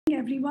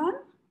everyone.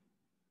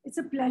 It's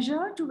a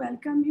pleasure to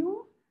welcome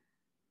you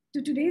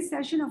to today's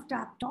session of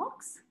TAP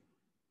Talks.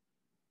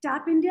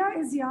 TAP India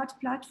is the art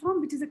platform,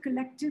 which is a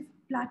collective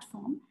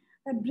platform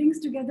that brings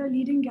together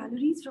leading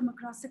galleries from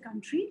across the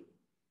country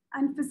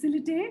and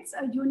facilitates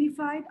a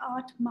unified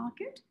art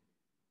market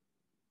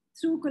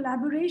through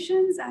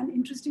collaborations and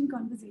interesting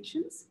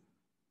conversations.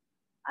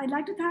 I'd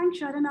like to thank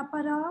Sharan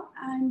Appara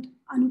and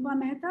Anupa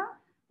Mehta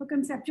for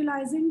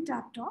conceptualizing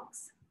TAP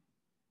Talks.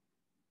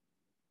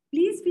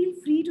 Please feel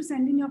free to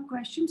send in your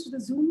questions to the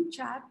Zoom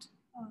chat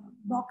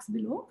box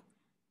below,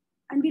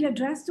 and we'll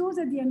address those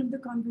at the end of the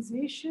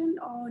conversation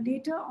or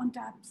later on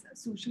TAP's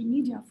social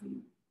media for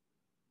you.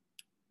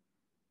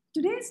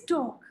 Today's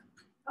talk,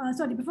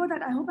 before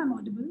that, I hope I'm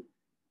audible.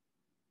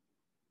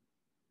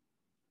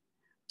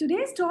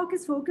 Today's talk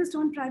is focused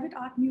on private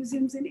art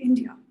museums in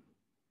India.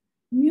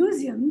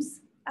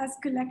 Museums as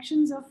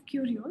collections of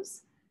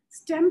curios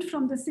stemmed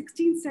from the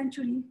 16th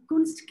century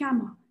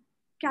Kunstkammer,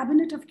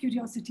 Cabinet of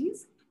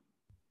Curiosities.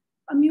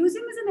 A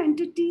museum is an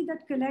entity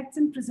that collects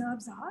and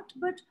preserves art,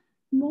 but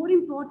more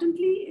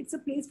importantly, it's a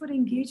place for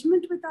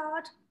engagement with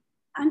art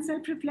and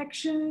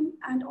self-reflection,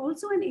 and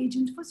also an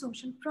agent for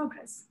social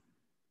progress.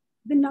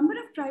 The number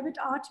of private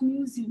art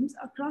museums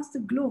across the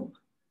globe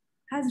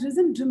has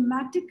risen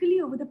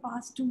dramatically over the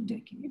past 2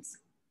 decades,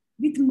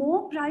 with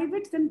more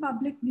private than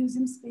public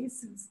museum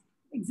spaces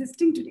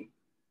existing today.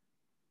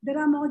 There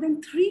are more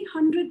than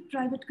 300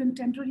 private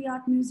contemporary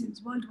art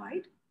museums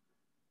worldwide,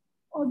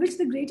 of which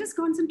the greatest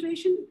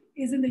concentration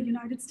is in the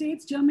United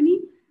States, Germany,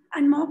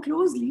 and more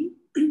closely,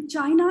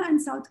 China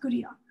and South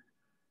Korea.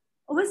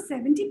 Over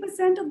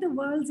 70% of the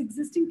world's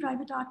existing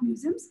private art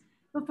museums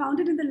were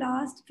founded in the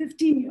last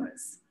 15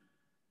 years.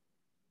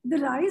 The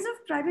rise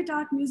of private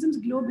art museums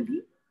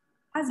globally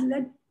has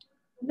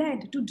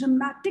led to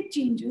dramatic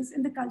changes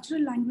in the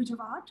cultural language of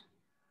art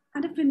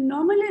and a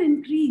phenomenal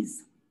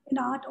increase in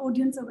art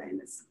audience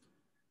awareness.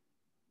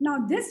 Now,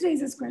 this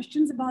raises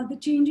questions about the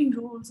changing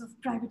roles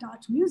of private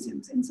art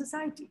museums in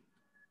society.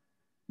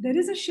 There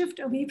is a shift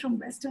away from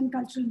Western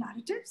cultural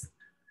narratives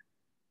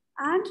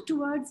and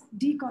towards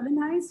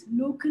decolonized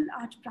local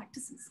art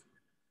practices.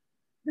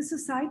 The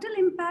societal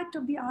impact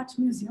of the art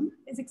museum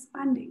is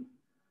expanding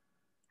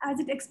as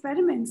it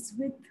experiments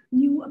with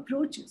new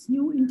approaches,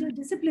 new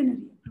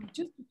interdisciplinary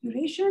approaches to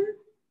curation,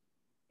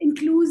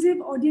 inclusive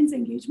audience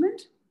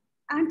engagement,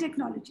 and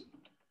technology,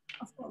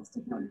 of course,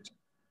 technology.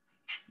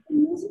 The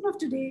museum of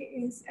today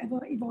is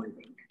ever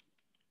evolving.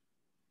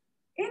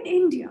 In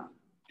India,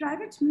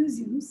 private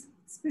museums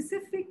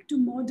specific to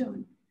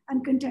modern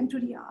and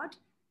contemporary art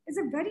is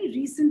a very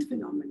recent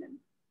phenomenon.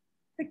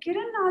 The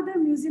Kiran Nadar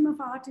Museum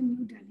of Art in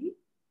New Delhi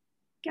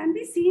can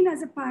be seen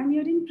as a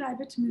pioneering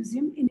private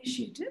museum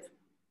initiative,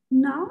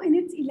 now in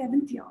its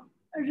 11th year.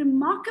 A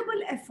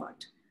remarkable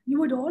effort, you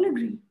would all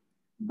agree,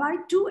 by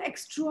 2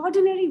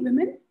 extraordinary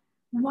women,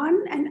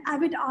 one an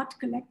avid art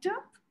collector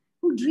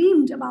who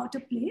dreamed about a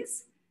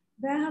place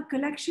where her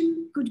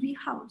collection could be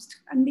housed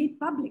and made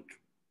public,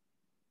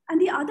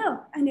 and the other,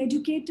 an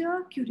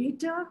educator,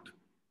 curator,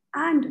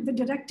 and the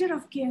director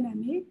of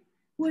KNMA,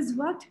 who has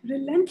worked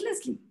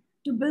relentlessly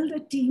to build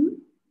a team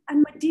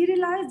and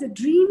materialize the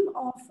dream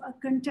of a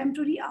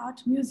contemporary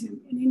art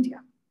museum in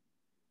India.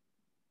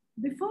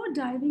 Before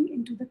diving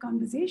into the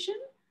conversation,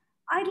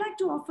 I'd like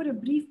to offer a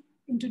brief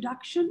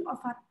introduction of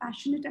our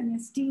passionate and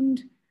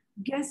esteemed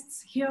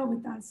guests here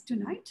with us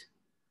tonight.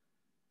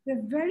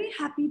 We're very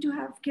happy to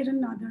have Kiran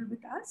Nadar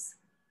with us.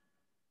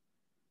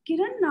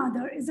 Kiran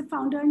Nadar is the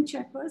founder and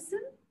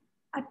chairperson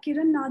at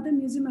Kiran Nadar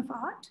Museum of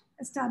Art,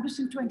 established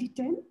in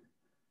 2010,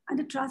 and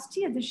a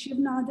trustee at the Shiv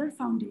Nadar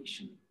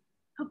Foundation.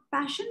 Her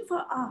passion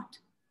for art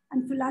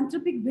and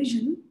philanthropic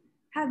vision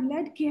have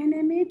led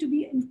KNMA to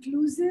be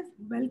inclusive,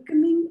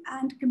 welcoming,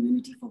 and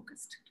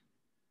community-focused.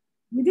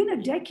 Within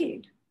a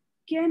decade,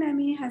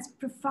 KNMA has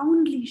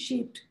profoundly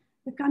shaped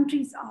the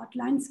country's art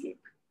landscape.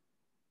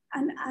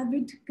 An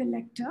avid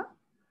collector,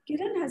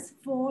 Kiran has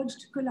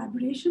forged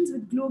collaborations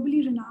with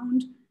globally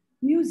renowned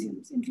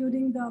museums,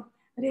 including the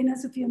Reina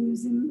Sofia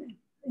Museum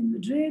in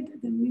Madrid,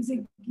 the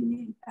Musée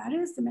Guimet in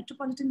Paris, the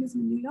Metropolitan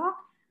Museum in New York,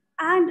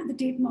 and the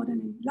Tate Modern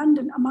in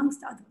London,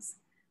 amongst others.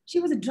 She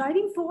was a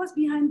driving force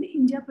behind the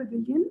India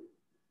Pavilion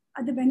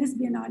at the Venice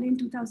Biennale in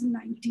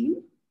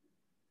 2019.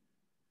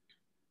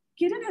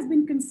 Kiran has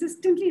been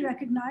consistently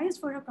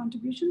recognized for her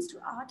contributions to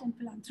art and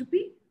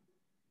philanthropy.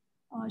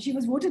 She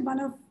was voted one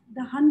of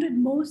the 100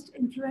 most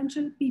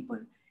influential people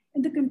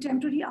in the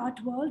contemporary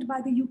art world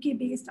by the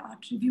UK-based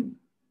Art Review.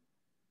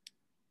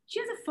 She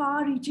has a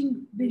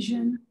far-reaching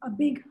vision, a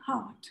big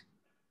heart,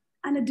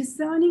 and a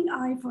discerning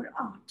eye for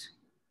art.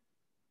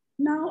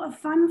 Now, a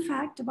fun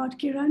fact about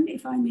Kiran,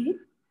 if I may,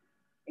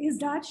 is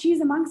that she is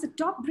amongst the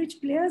top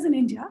bridge players in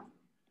India,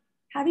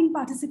 having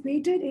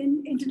participated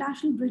in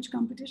international bridge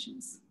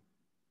competitions.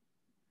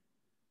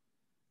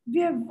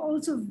 We are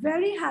also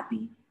very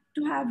happy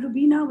to have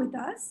Roobina with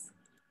us.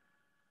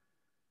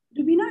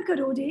 Roobina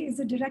Karode is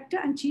the Director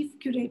and Chief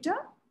Curator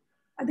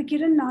at the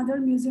Kiran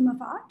Nadar Museum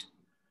of Art,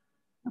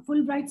 a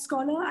Fulbright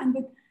scholar and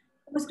with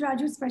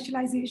postgraduate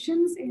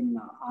specializations in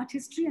art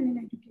history and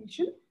in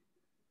education.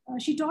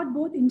 She taught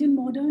both Indian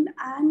modern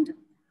and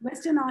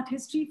Western art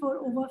history for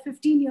over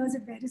 15 years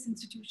at various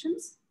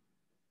institutions.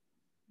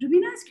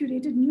 Roobina has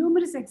curated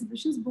numerous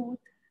exhibitions both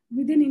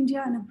within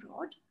India and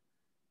abroad.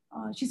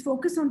 She's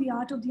focused on the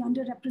art of the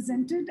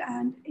underrepresented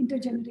and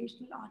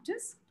intergenerational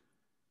artists,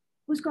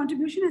 whose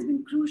contribution has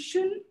been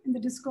crucial in the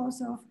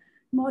discourse of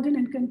modern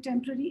and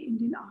contemporary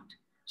Indian art.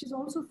 She's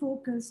also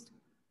focused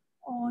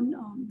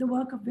on the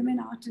work of women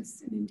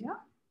artists in India.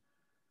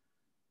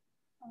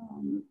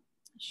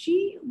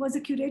 She was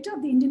a curator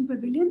of the Indian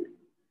Pavilion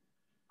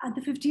at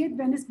the 50th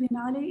Venice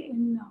Biennale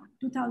in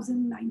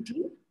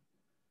 2019.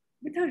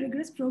 With her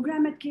rigorous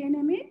program at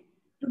KNMA,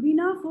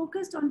 Roobina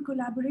focused on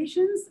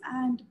collaborations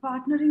and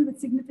partnering with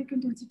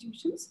significant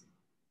institutions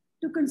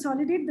to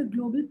consolidate the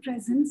global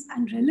presence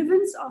and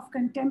relevance of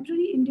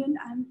contemporary Indian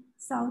and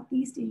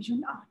Southeast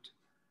Asian art.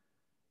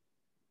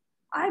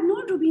 I've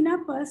known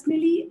Roobina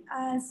personally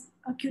as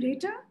a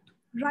curator,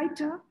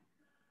 writer,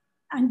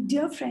 and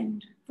dear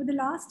friend for the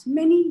last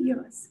many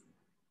years,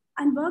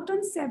 and worked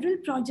on several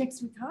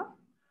projects with her.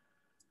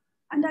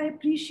 And I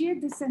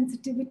appreciate the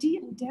sensitivity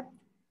and depth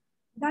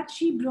that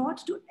she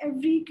brought to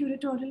every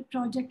curatorial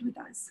project with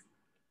us.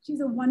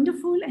 She's a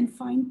wonderful and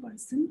fine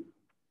person,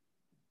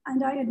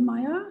 and I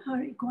admire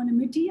her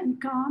equanimity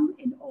and calm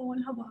in all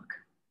her work.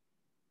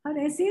 Her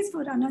essays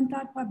for Anant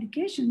Art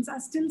publications are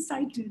still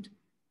cited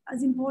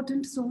as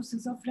important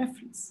sources of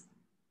reference.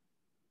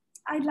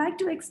 I'd like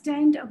to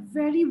extend a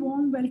very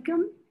warm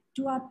welcome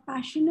to our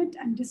passionate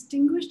and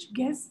distinguished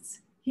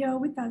guests here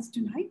with us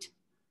tonight,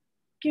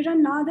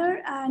 Kiran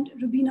Nadar and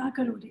Roobina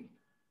Karode.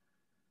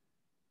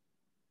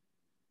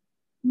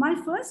 My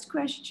first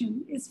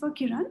question is for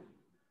Kiran.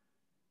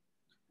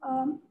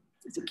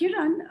 So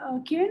Kiran,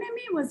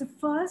 KNMA was the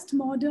first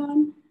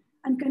modern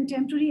and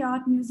contemporary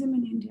art museum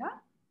in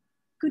India.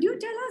 Could you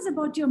tell us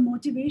about your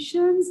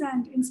motivations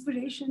and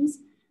inspirations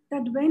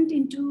that went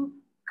into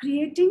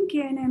creating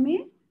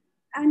KNMA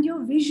and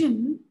your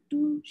vision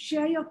to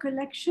share your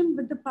collection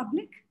with the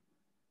public?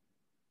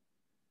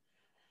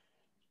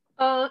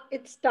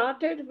 It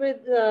started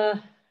with,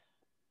 I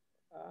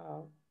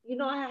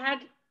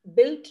had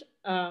built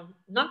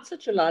not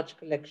such a large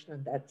collection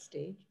at that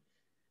stage,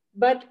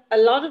 but a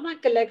lot of my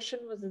collection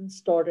was in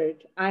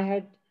storage. I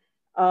had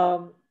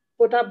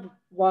put up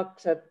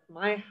works at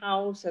my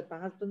house, at my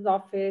husband's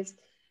office,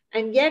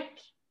 and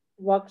yet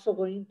works were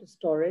going to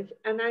storage.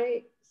 And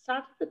I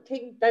started to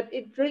think that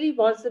it really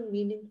wasn't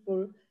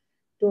meaningful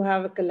to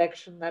have a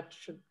collection that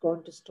should go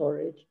into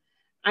storage.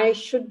 I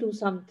should do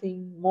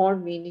something more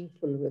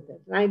meaningful with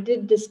it. And I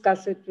did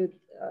discuss it with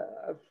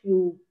a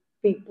few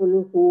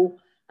people who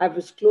I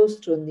was close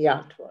to in the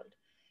art world.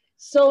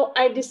 So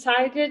I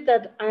decided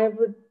that I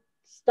would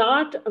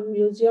start a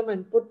museum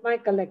and put my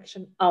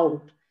collection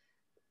out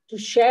to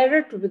share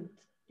it with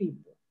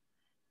people.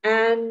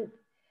 And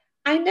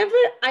I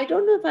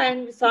don't know if I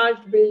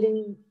envisaged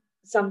building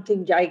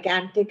something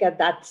gigantic at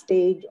that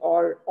stage,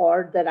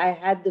 or that I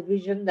had the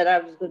vision that I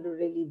was going to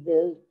really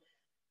build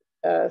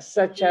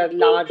such a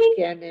large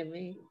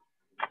KNMA.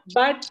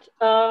 But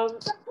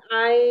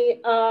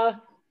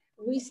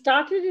we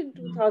started in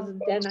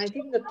 2010. I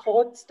think the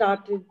thought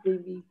started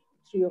maybe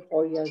 3 or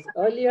 4 years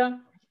earlier.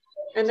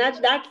 And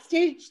at that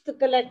stage, the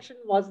collection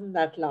wasn't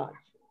that large.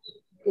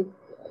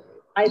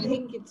 I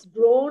think it's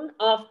grown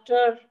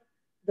after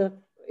the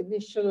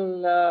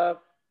initial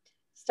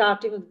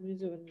starting of the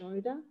museum in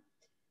Noida.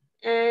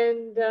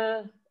 And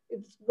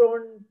it's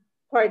grown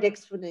quite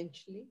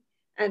exponentially.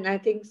 And I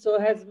think so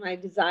has my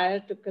desire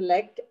to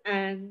collect.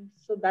 And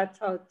so that's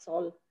how it's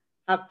all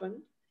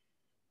happened.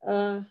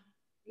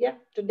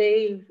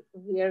 Today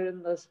we are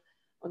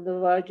on the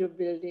verge of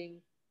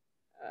building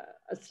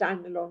a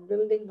standalone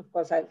building. Of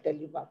course, I'll tell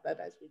you about that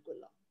as we go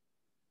along.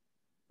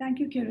 Thank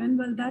you, Kiran.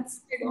 Well,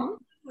 that's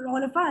for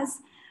all of us.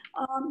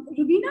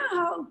 Roobina,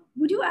 how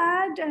would you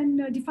add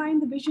and define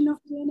the vision of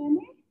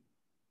KNMA?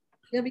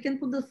 Yeah, we can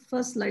put the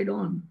first slide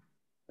on,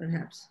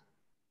 perhaps.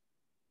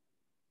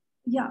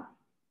 Yeah.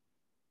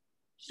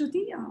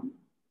 Shruti?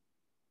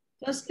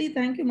 Firstly,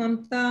 thank you,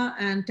 Mamta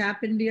and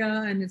TAP India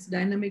and its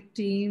dynamic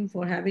team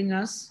for having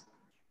us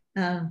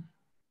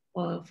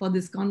for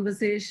this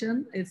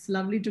conversation. It's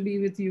lovely to be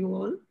with you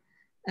all.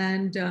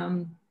 And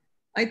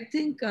I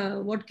think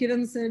what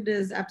Kiran said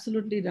is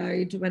absolutely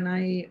right. When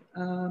I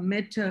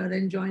met her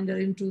and joined her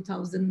in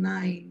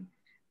 2009,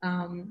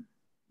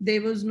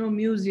 there was no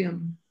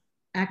museum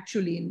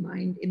actually in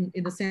mind,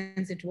 in the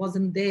sense it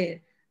wasn't there.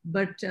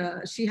 But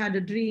she had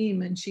a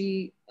dream, and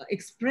she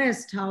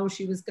expressed how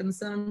she was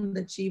concerned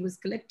that she was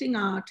collecting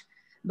art,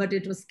 but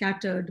it was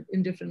scattered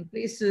in different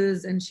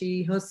places, and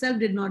she herself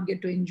did not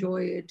get to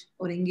enjoy it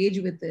or engage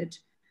with it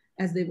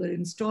as they were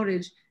in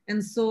storage.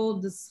 And so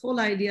this whole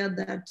idea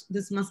that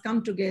this must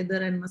come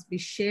together and must be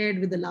shared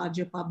with the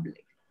larger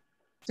public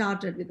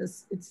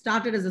it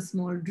started as a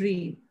small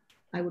dream,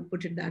 I would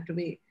put it that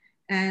way.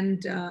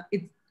 And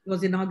it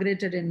was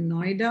inaugurated in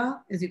Noida.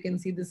 As you can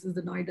see, this is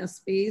the Noida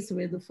space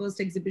where the first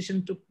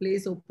exhibition took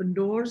place, Open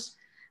Doors,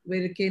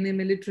 where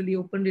KNMA literally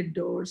opened its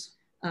doors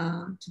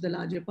to the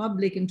larger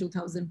public in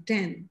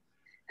 2010.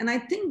 And I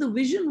think the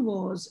vision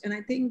was, and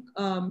I think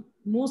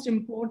most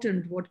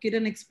important, what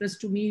Kiran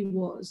expressed to me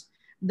was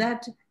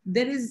that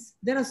there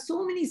are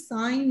so many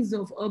signs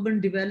of urban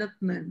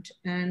development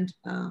and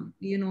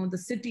the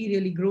city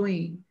really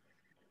growing,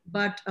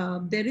 but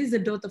there is a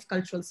dearth of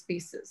cultural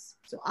spaces.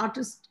 So art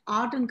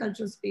and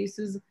cultural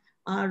spaces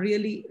are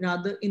really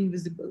rather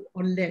invisible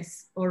or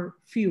less or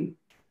few.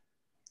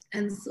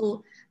 And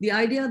so the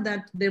idea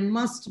that there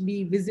must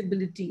be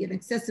visibility and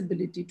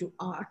accessibility to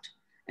art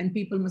and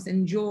people must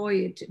enjoy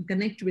it and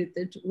connect with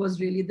it was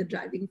really the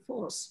driving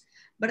force.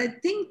 But I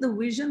think the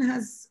vision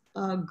has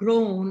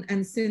grown,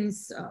 and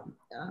since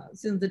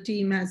the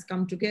team has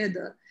come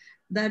together,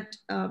 that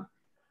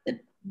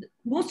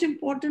most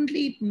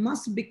importantly, it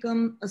must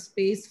become a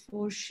space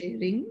for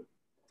sharing,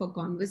 for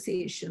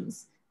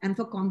conversations, and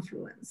for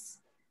confluence.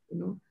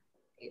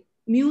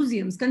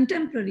 Museums,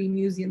 contemporary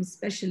museums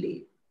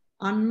especially,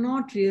 are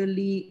not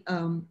really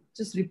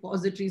just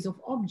repositories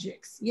of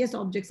objects. Yes,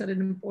 objects are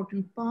an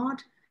important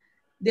part.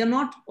 They're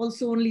not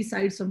also only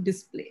sites of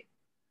display,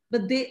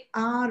 but they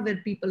are where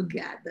people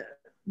gather.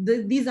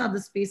 These are the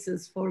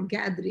spaces for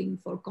gathering,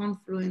 for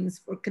confluence,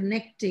 for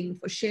connecting,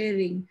 for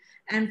sharing,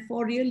 and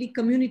for really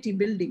community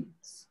building,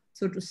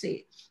 so to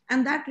say.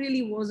 And that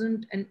really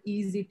wasn't an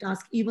easy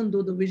task, even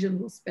though the vision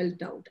was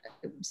spelled out,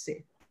 I would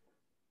say.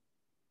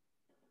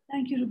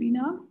 Thank you,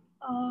 Roobina.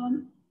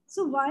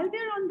 So while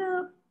we're on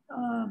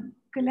the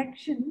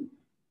collection,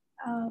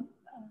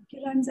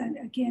 Kiran's and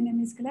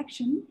KNMA's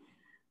collection,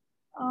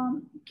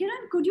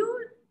 Kiran, could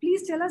you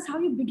please tell us how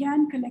you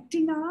began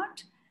collecting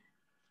art?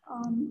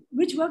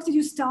 Which works did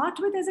you start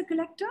with as a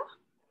collector?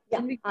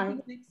 Yeah,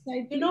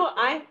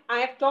 I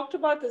have talked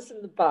about this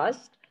in the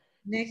past,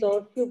 so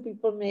a few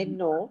people may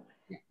know.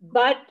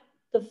 But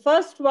the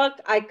first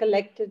work I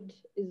collected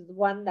is the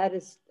one that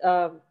is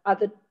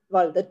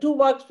the two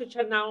works which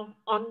are now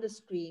on the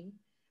screen.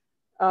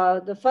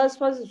 The first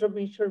was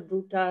Rameshwar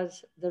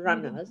Bruta's The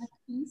Runners.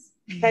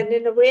 And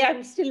in a way,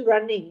 I'm still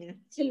running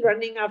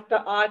after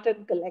art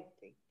and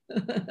collecting.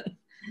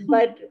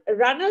 But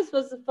Runners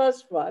was the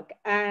first work.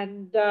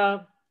 And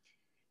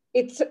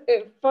it's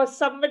for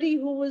somebody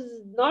who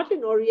was not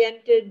an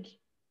oriented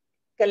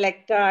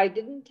collector. I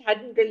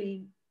hadn't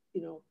really,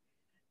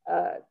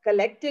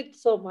 collected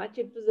so much.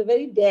 It was a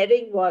very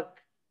daring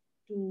work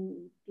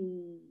to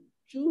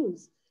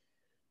choose.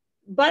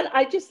 But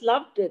I just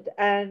loved it.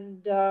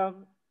 And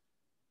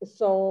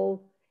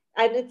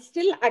and it's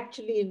still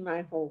actually in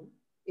my home.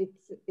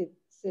 It's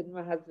in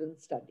my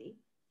husband's study.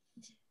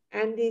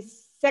 And the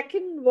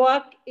second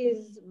work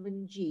is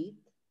Manjeet.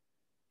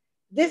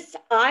 This,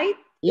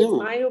 in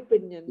my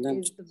opinion,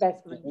 is the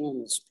best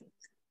Manjeet.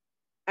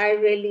 I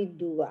really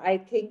do. I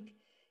think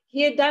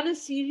he had done a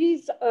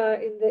series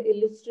in the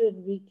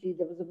Illustrated Weekly.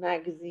 There was a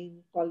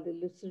magazine called the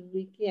Illustrated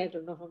Weekly. I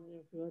don't know how many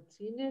of you had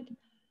seen it.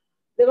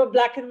 They were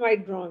black and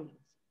white drawings.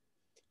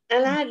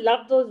 And I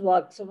loved those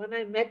works. So when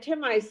I met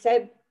him, I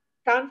said,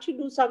 can't you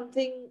do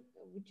something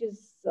which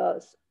is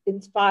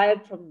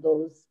inspired from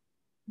those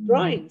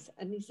drawings?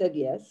 And he said,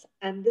 yes.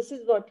 And this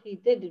is what he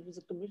did. It was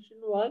a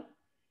commissioned work.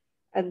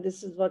 And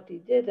this is what he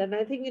did. And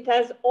I think it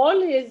has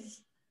all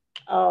his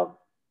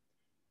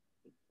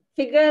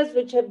figures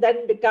which have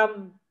then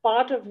become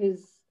part of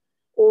his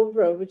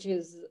oeuvre, which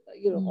is,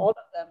 all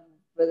of them,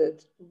 whether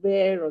it's the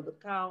bear or the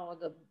cow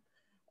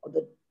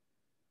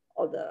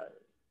or the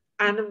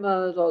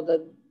animals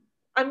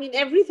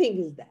everything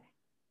is there.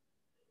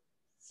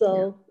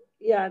 So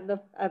and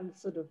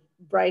sort of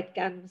bright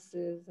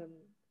canvases and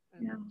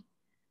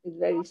it's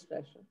very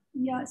special.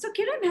 Yeah. So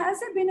Kiran, has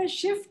there been a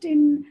shift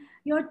in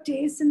your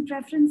tastes and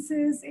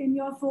preferences in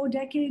your 4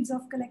 decades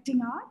of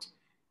collecting art?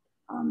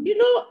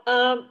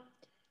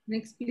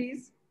 Next,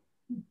 please.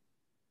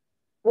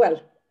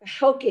 Well,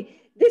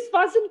 okay. This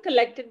wasn't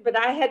collected, but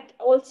I had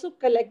also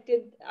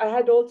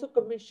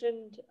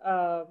commissioned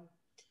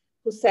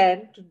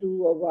Hussain to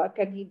do a work,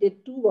 and he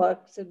did 2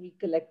 works and we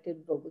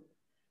collected both.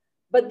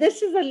 But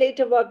this is a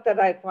later work that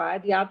I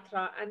acquired,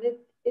 Yatra, and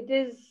it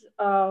is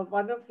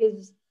one of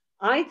his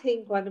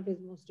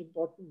most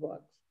important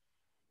works.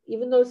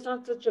 Even though it's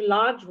not such a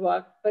large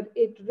work, but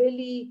it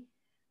really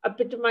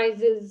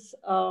epitomizes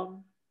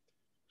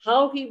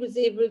how he was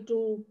able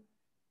to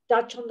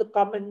touch on the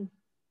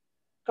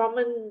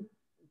common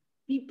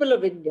people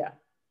of India.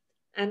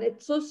 And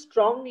it so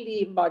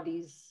strongly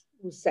embodies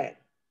Hussain.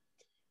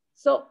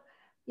 So,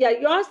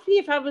 you asked me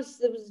if there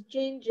was a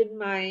change in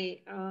my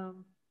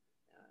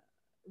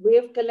way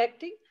of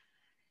collecting.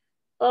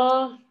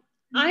 I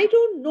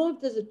don't know if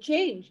there's a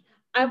change.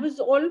 I was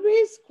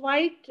always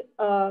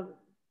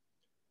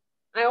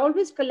I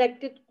always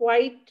collected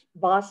quite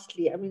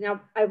vastly. I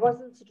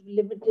wasn't sort of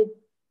limited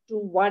to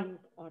one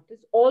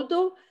artist,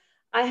 although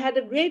I had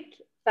a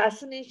great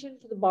fascination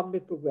for the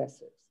Bombay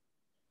Progressives.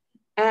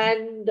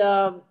 And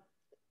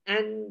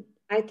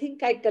I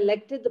think I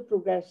collected the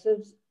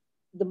Progressives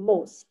the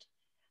most.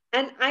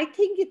 And I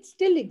think it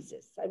still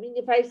exists.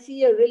 If I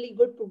see a really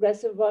good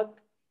progressive work,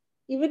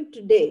 even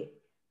today,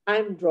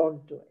 I'm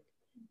drawn to it.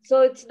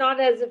 So it's not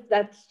as if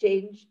that's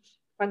changed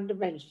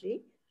fundamentally.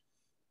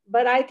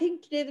 But I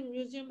think today the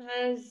museum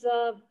has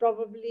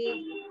probably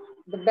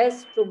the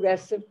best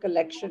progressive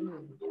collection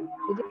in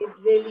India. It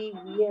really,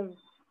 we have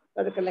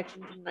got a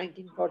collection from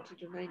 1940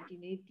 to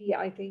 1980.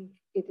 I think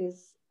it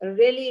is a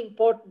really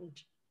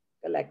important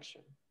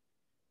collection,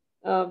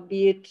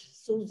 be it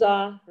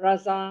Souza,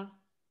 Raza,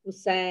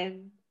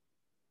 Hussain.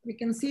 We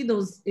can see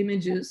those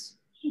images.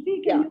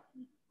 Shruti, can you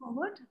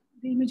forward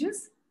the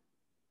images?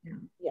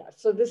 Yeah. Yeah.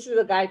 So this is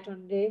a Guy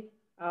Tunde.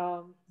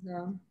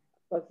 Yeah.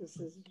 Of course, this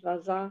is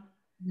Raza.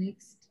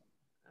 Next.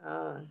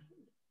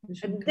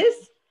 And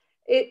this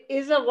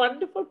is a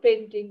wonderful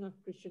painting of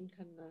Krishan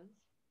Khanna's.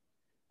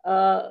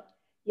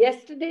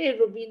 Yesterday,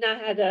 Roobina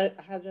had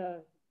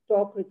a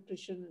talk with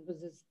Krishan. It was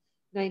his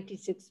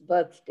 96th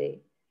birthday.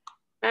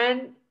 And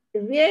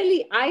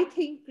really, I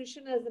think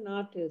Krishan as an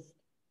artist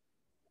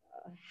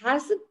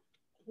hasn't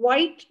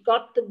quite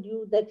got the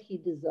due that he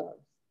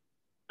deserves.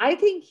 I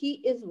think he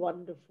is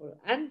wonderful.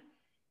 And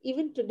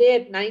even today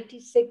at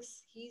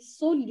 96, he's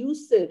so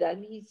lucid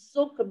and he's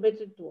so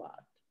committed to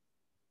art.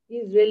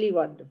 He's really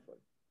wonderful.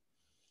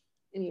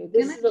 Anyway,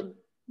 this is a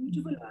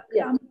beautiful.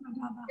 Yeah.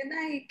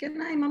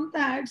 Can I, Mamta,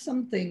 add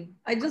something?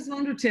 I just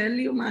want to tell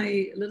you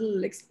my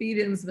little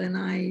experience when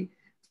I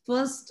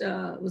first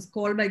was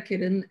called by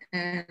Kiran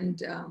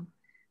and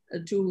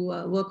to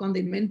work on the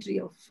inventory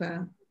of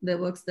the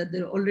works that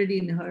they're already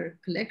in her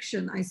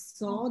collection. I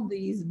saw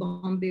these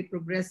Bombay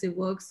progressive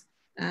works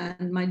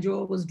and my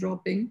jaw was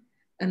dropping.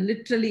 And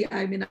literally,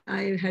 I mean,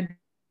 I had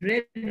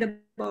read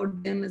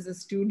about them as a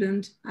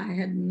student. I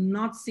had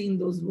not seen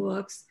those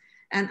works.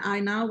 And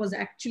I now was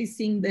actually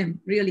seeing them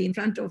really in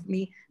front of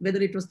me,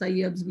 whether it was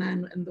Tayyab's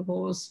Man and the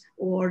Horse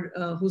or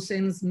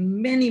Hussein's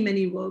many,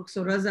 many works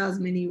or Raza's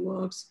many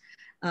works,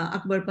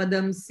 Akbar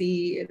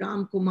Padamsi,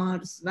 Ram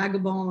Kumar's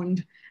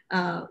Vagabond,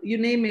 you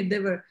name it, they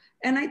were.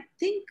 And I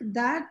think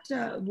that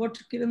what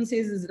Kiran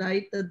says is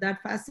right,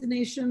 that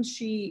fascination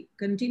she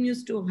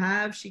continues to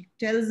have. She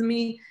tells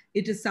me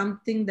it is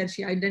something that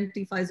she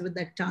identifies with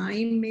that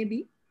time,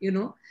 maybe, you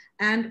know,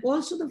 and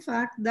also the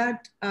fact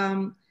that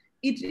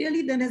it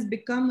really then has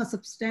become a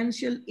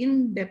substantial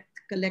in-depth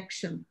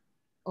collection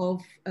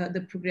of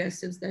the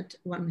progressives that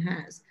one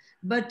has.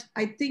 But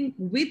I think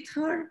with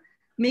her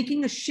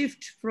making a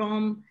shift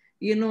from,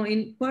 you know,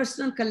 in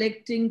personal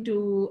collecting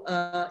to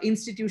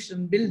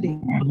institution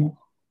building,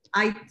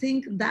 I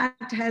think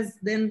that has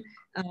then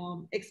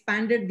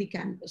expanded the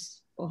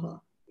canvas for her,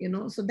 you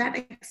know, so that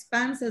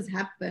expanse has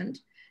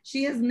happened.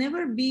 She has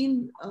never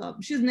been,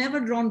 she's never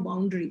drawn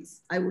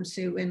boundaries, I would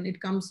say, when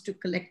it comes to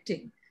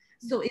collecting.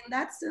 So in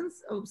that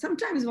sense,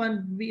 sometimes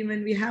when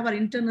we have our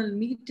internal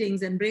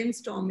meetings and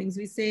brainstormings,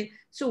 we say,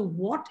 so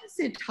what is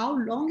it? How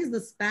long is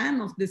the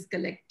span of this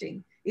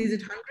collecting? Is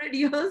it 100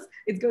 years?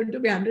 It's going to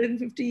be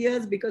 150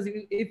 years, because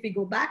if we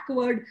go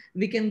backward,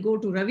 we can go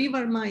to Ravi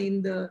Verma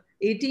in the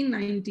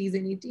 1890s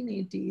and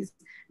 1880s.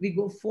 We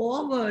go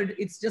forward,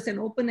 it's just an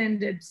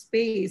open-ended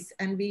space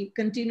and we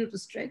continue to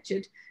stretch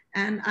it.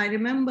 And I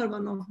remember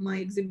one of my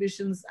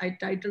exhibitions, I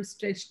titled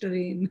Stretch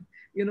Terrain.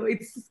 You know,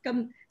 it's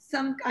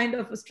some kind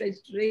of a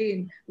stretched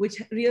terrain,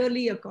 which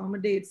really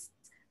accommodates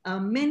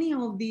many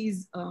of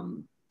these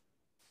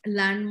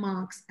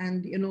landmarks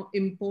and, you know,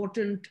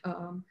 important,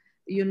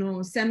 you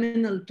know,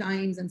 seminal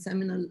times and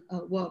seminal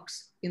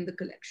works in the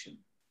collection.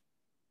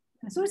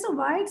 So it's a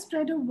wide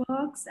spread of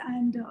works,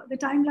 and the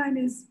timeline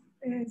is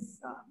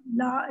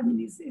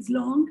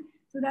long.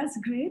 So that's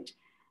great.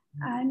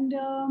 And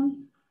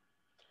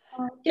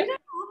did I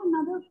have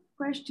another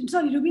question?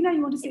 Sorry, Roobina,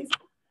 you want to say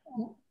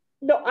something?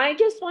 No, I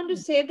just want to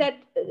say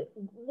that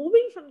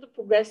moving from the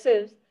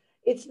progressives,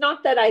 it's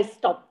not that I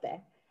stopped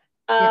there.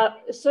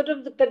 Sort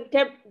of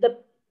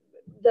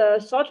the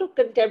sort of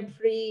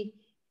contemporary,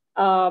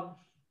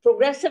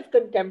 progressive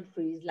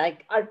contemporaries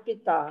like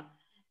Arpita.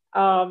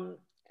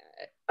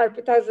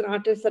 Arpita is an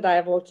artist that I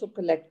have also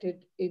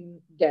collected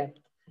in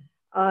depth.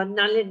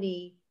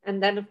 Nalini,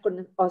 and then of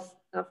course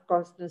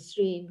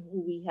Nasreen,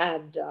 who we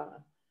had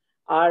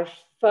our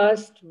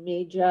first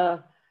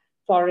major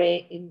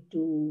foray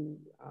into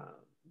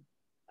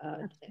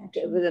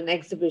with an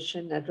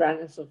exhibition at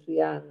Rana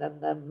Sofia and then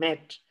the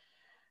Met.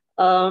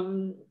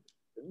 Then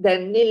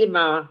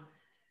Nilima,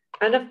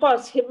 and of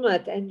course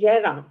Himmat and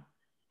Jairam.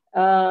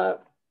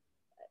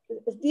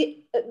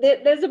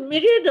 There's a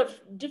myriad of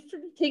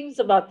different things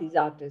about these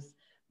artists,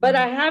 but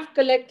I have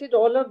collected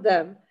all of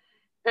them,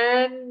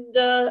 and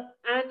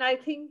I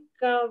think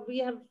we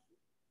have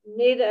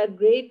made a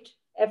great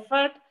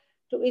effort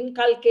to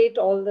inculcate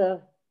all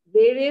the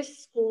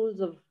various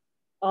schools of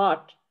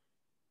art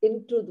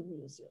into the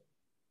museum.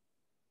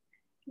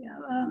 Yeah,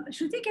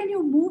 Shruti, can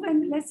you move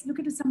and let's look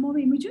at some more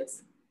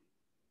images?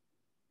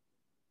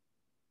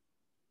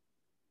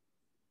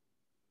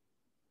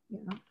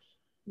 Yeah.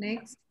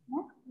 Next.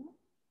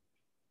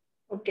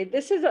 Okay,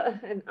 this is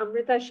an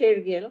Amrita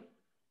Shergill.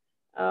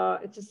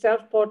 It's a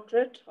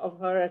self-portrait of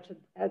her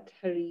at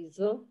her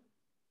easel.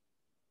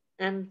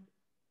 And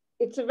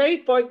it's a very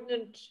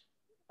poignant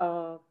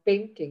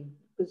painting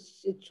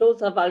because it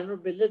shows her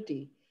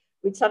vulnerability,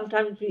 which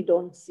sometimes we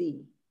don't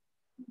see,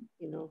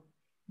 you know.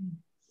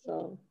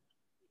 So,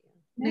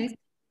 next.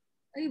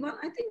 I think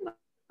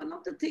one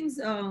of the things,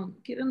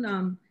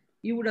 Kiran,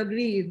 you would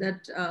agree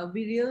that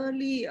we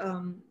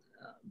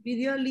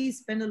really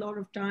spend a lot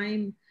of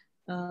time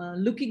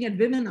looking at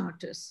women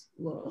artists'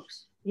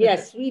 works.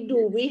 yes, we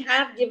do. We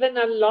have given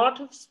a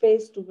lot of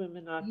space to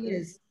women artists.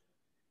 Yes,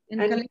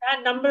 and And we've had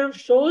a number of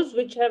shows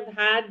which have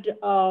had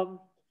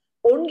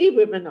only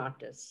women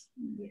artists.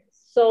 yes,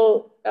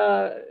 So,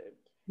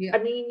 yeah, I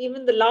mean,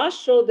 even the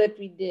last show that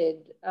we did,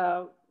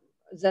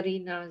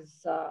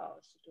 Zarina's,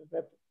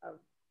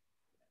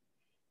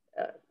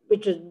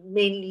 which was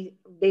mainly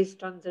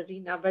based on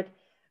Zarina, but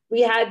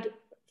we had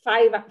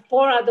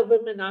four other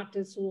women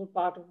artists who were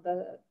part of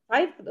the,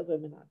 five other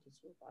women artists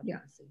who were part yeah,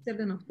 of the scene.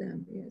 7 of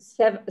them, yes.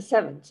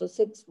 Seven, so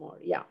six more,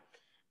 yeah.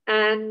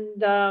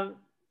 And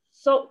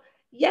so,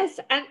 yes,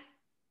 and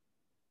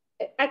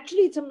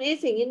actually, it's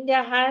amazing.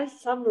 India has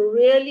some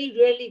really,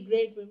 really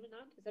great women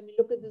artists. I mean,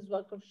 look at this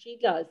work of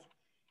Sheila's.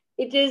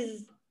 It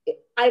is,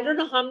 I don't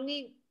know how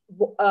many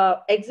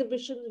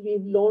exhibitions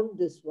we've loaned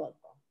this work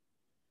on.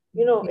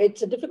 You know,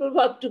 it's a difficult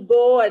work to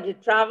go and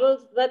it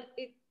travels, but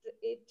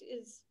it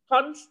is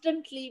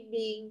constantly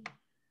being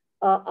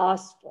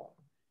asked for.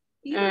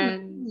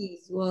 Even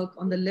Nalini's work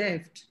on the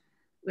left,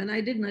 when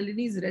I did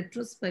Nalini's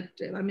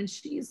retrospective, I mean,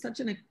 she is such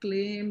an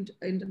acclaimed,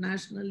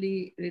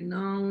 internationally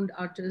renowned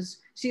artist.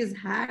 She has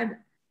had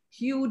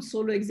huge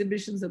solo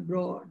exhibitions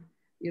abroad,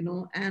 you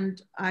know,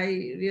 and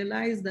I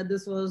realized that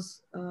this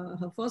was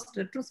her first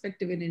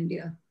retrospective in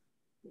India.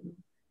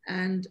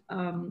 And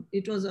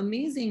it was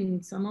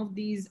amazing. Some of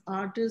these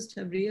artists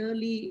have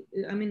really,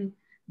 I mean,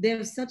 they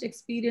have such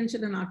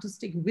experiential and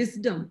artistic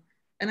wisdom.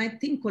 And I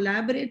think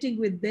collaborating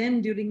with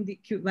them during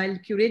while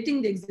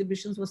curating the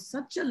exhibitions was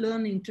such a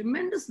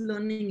tremendous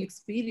learning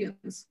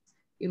experience,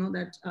 you know,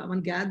 that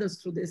one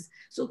gathers through this.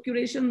 So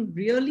curation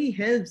really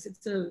helps.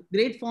 It's a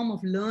great form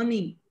of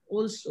learning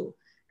also,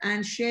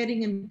 and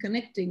sharing and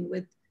connecting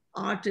with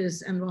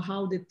artists and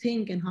how they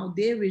think and how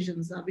their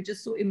visions are, which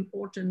is so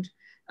important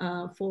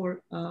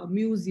for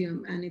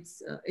museum and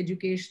its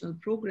educational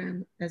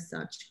program as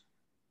such.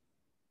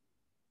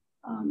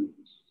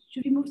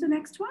 Should we move to the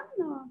next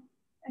one?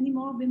 Any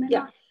more women?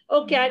 Yeah.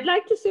 Okay, I'd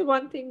like to say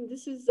one thing.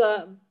 This is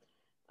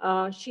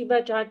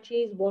Shiba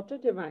Chachi's Water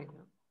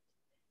Diviner.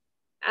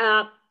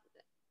 I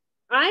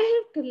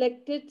have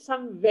collected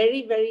some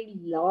very, very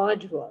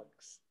large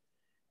works,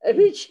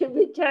 which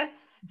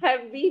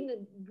have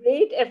been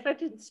great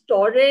effort in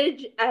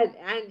storage and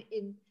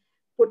in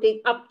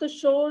putting up the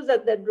shows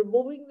and then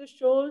removing the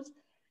shows.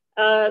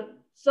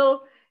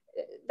 So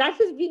that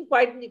has been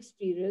quite an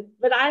experience,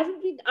 but I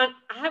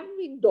haven't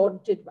been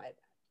daunted by that.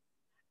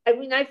 I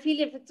mean, I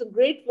feel if it's a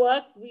great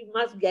work, we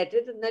must get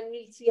it, and then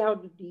we'll see how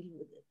to deal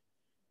with it.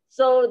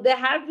 So there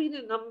have been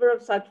a number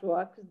of such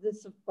works.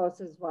 This, of course,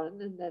 is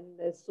one, and then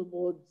there's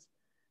Subodh's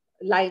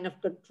Line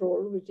of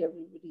Control, which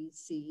everybody's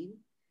seen,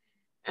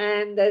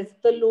 and there's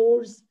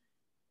Talur's,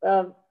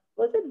 was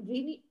it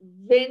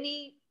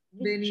Veni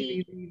Vici?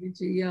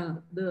 Yeah,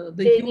 the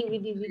Veni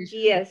Vidi Vici,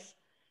 yes,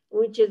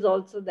 which is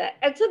also there.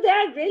 And so there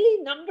are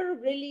really number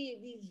of really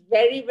these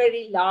very,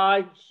 very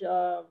large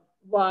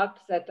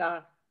works that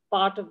are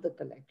part of the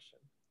collection.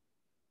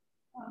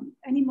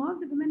 Any more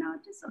of the women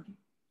artists? Okay.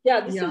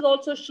 Yeah, this is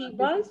also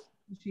Shiba's.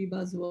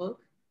 Shiba's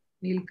work,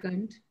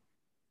 Neelkant.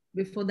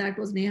 Before that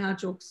was Neha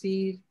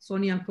Choksi,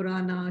 Sonia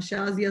Khurana,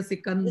 Shazia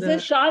Sikandar.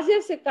 This is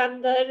Shazia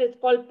Sikandar. It's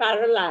called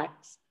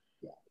Parallax.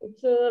 Yeah.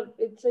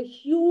 It's a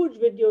huge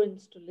video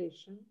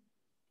installation.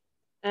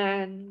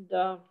 And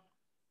yeah.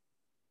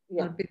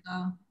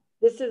 Arpita.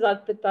 This is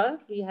Arpita.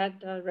 We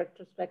had a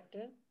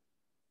retrospective.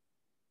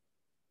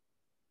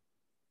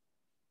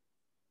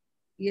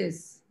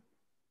 Yes.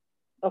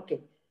 Okay.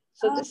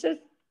 So this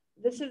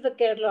is the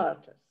Kerala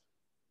artist.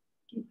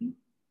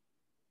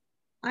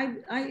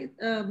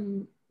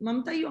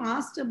 Mamta, you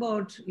asked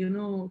about, you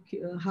know,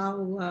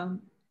 how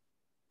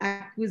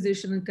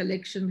acquisition and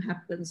collection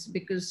happens,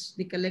 because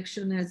the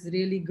collection has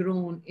really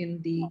grown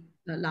in the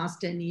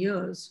last 10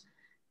 years.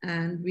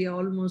 And we are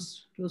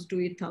almost close to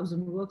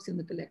 8,000 works in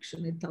the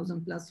collection,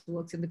 8,000 plus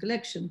works in the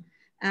collection.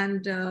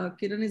 And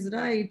Kiran is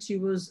right. She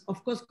was,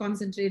 of course,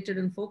 concentrated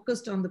and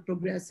focused on the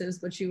progressives,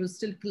 but she was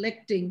still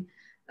collecting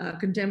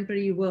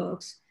contemporary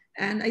works.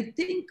 And I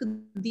think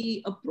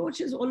the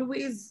approach is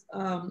always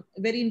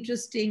very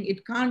interesting.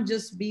 It can't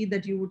just be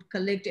that you would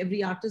collect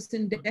every artist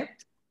in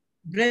depth.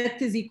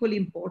 Breadth is equally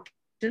important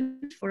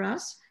for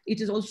us. It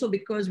is also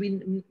because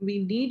we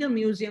need a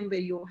museum where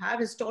you have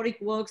historic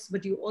works,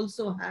 but you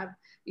also have,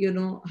 you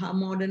know,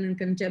 modern and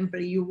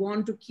contemporary. You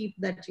want to keep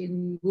that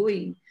in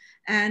going.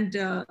 And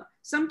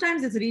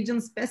sometimes it's region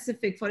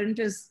specific. For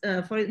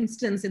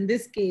instance, in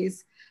this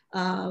case,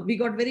 we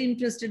got very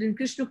interested in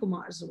Krishna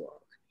Kumar's work.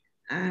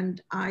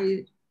 And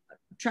I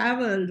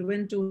traveled,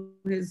 went to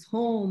his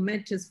home,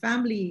 met his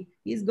family.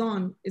 He's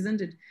gone,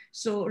 isn't it?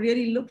 So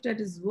really looked at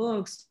his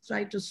works,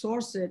 tried to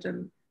source it.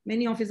 And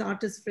many of his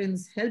artist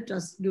friends helped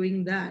us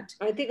doing that.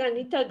 I think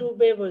Anita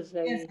Dubey was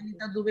very... Yes,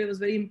 Anita Dubey was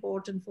very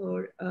important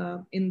for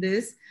in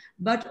this.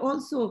 But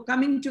also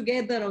coming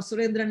together of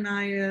Surendra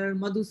Nair,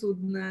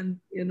 Madhusudanan,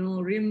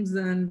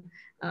 Rimzan,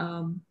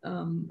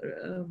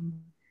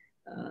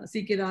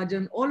 C.K.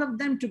 Rajan, all of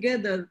them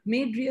together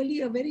made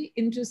really a very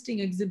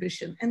interesting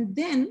exhibition. And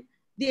then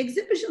the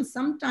exhibition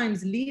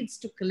sometimes leads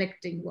to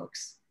collecting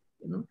works,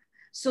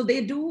 So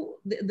they do,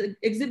 the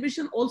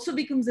exhibition also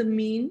becomes a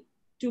mean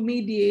to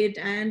mediate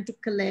and to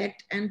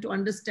collect and to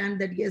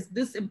understand that, yes,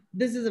 this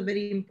is a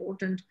very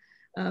important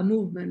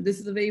movement. This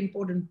is a very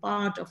important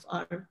part of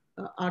our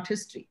art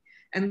history.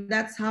 And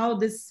that's how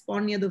this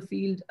Pon the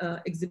Field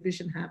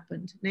exhibition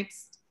happened.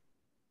 Next.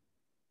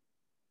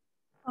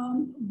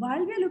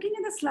 While we're looking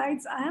at the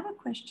slides, I have a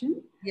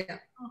question. Yeah.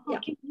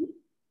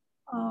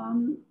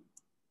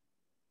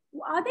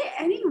 Are there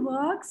any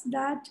works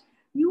that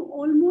you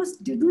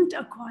almost didn't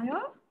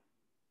acquire?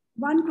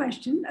 One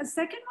question. A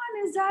second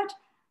one is that,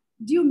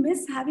 do you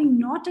miss having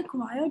not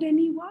acquired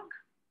any work?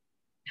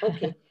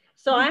 Okay,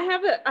 so I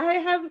have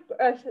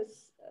a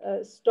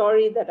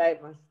story that I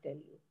must tell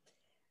you.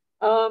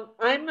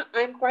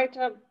 I'm quite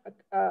a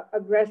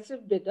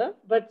aggressive bidder,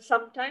 but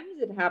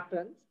sometimes it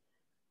happens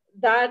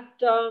that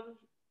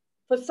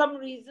for some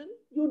reason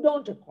you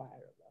don't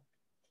acquire a work.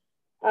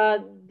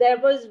 There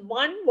was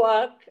one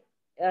work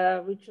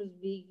which was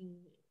being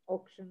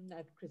auctioned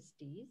at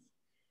Christie's,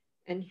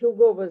 and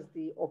Hugo was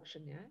the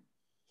auctioneer.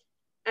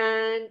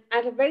 And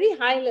at a very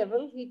high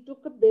level, he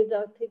took a bid,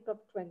 I think, of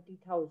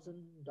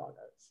 $20,000.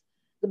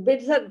 The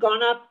bids had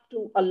gone up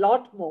to a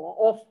lot more,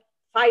 of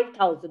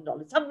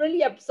 $5,000, some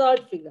really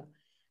absurd figure.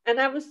 And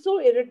I was so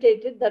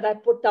irritated that I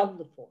put down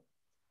the phone.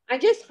 I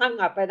just hung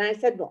up and I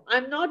said, no,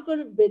 I'm not going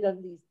to bid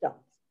on these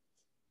terms.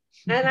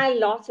 And I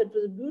lost. It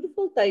was a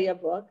beautiful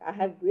Tayyab work. I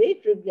have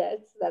great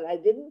regrets that I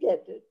didn't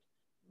get it,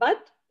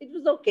 but it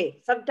was okay.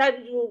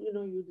 Sometimes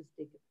you just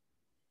take it.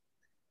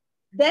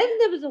 Then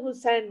there was a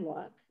Hussain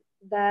work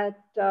that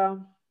I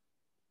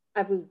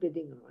was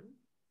bidding on,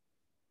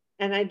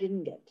 and I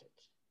didn't get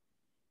it.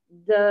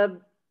 The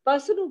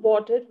person who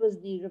bought it was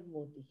Nirav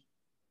Modi.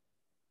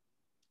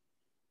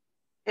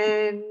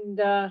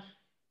 And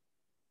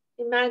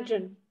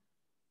imagine,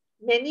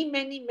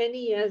 many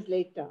years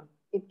later,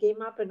 it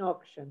came up in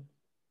auction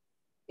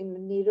in the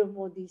Nirav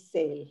Modi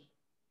sale,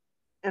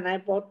 and I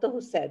bought the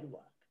Hussain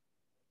work.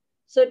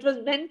 So it was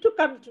meant to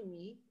come to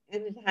me,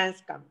 and it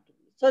has come to me.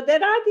 So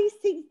there are these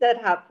things that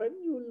happen.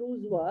 You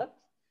lose works,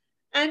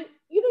 and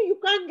you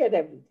can't get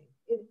everything.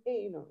 It's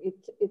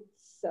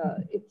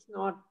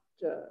not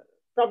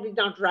probably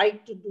not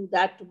right to do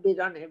that, to bid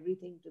on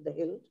everything to the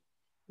hilt.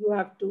 You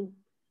have to,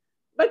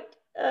 but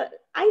I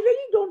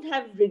really don't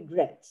have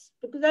regrets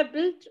because I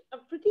built a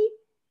pretty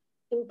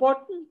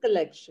important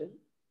collection,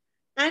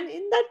 and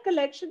in that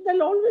collection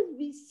there'll always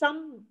be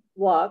some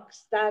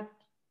works that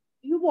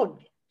you won't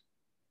get.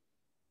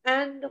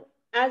 And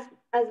as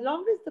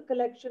long as the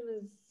collection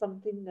is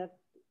something that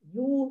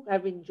you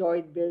have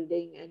enjoyed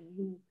building and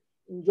you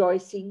enjoy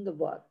seeing the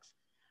works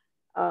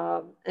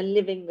and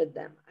living with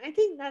them, I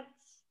think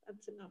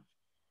that's enough.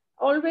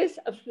 Always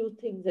a few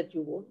things that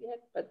you won't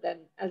get, but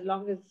then as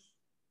long as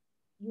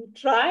you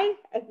try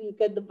and you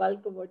get the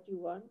bulk of what you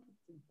want,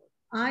 it's important.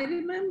 I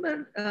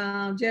remember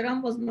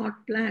Jairam was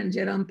not planned,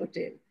 Jairam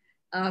Patel.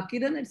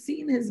 Kiran had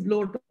seen his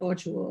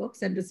blowtorch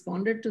works and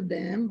responded to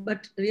them,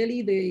 but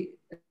really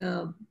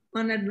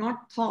one had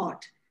not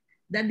thought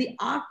that the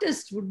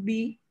artist would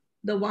be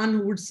the one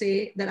who would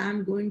say that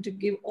I'm going to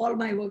give all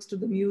my works to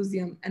the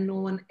museum and no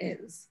one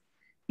else.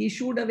 He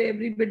shooed away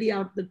everybody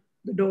out the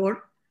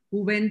door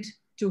who went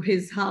to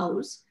his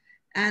house.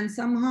 And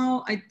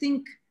somehow I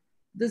think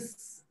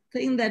this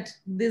thing that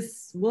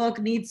this work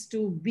needs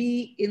to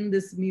be in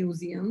this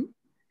museum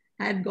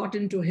had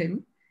gotten to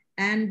him.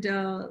 And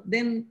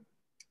then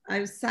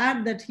I was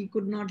sad that he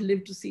could not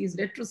live to see his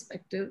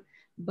retrospective,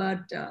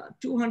 but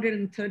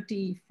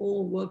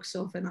 234 works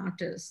of an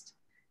artist,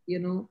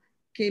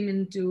 came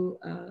into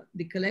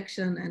the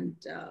collection, and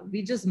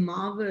we just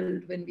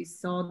marveled when we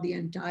saw the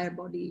entire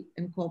body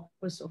and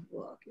corpus of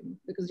work,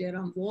 because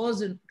Jairam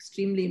was an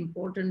extremely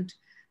important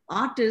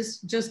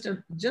artist, just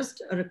a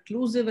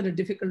reclusive and a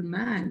difficult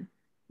man,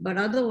 but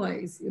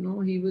otherwise,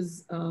 he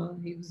was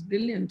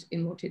brilliant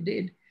in what he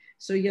did.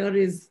 So here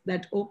is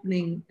that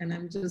opening, and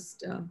I'm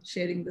just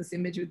sharing this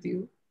image with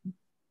you.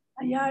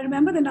 Yeah, I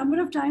remember the number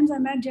of times I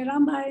met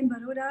Jairam Bhai in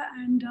Baroda,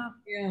 and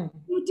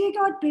he take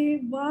out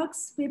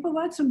paperworks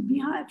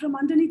from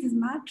underneath his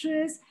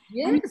mattress.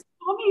 Yes. And he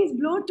saw me his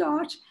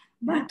blowtorch,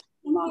 but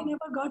somehow I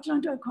never got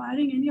around to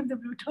acquiring any of the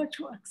blowtorch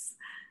works.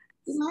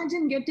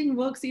 Imagine getting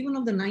works even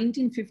of the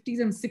 1950s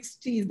and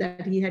 60s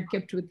that he had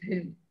kept with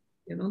him,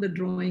 the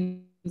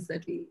drawings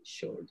that he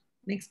showed.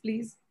 Next,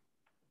 please.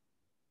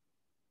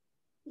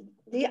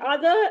 The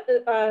other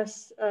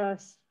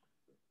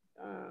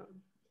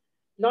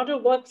lot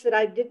of works that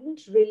I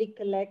didn't really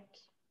collect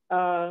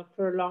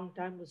for a long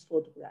time was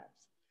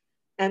photographs.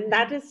 And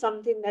that is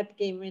something that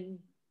came in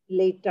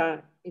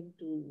later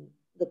into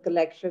the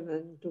collection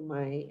and to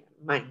my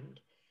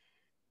mind.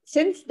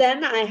 since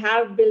then, I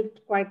have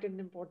built quite an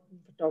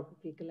important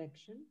photography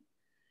collection.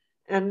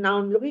 And now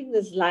I'm looking at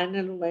this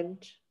Lionel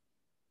Wendt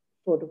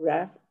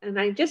photograph, and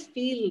I just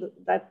feel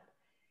that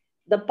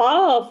the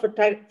power of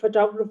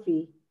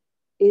photography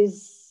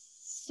is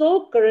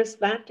so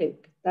charismatic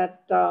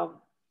that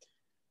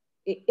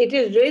it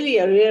is really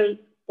a real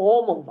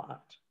form of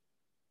art,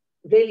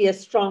 really a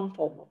strong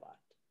form of art.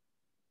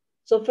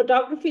 So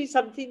photography is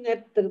something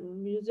that the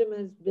museum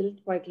has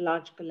built quite a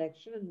large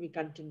collection, and we're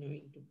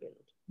continuing to build.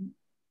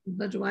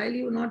 But while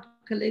you're not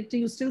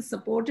collecting, you still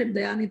supported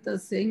Dayanita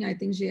Singh. I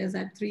think she has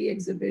had 3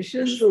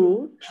 exhibitions.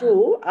 True,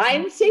 true.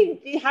 I'm saying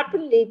it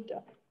happened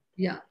later.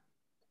 Yeah,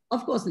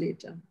 of course,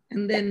 later.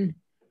 And then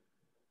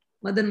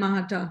Madan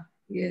Mahata,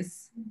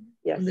 yes.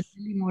 Yes. And the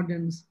Delhi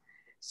Moderns.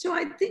 So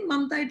I think,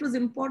 Mamta, it was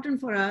important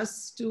for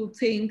us to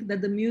think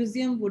that the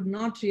museum would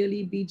not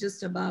really be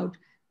just about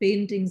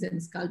paintings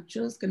and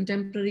sculptures.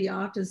 Contemporary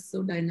art is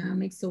so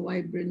dynamic, so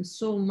vibrant,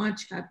 so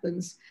much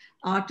happens.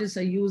 Artists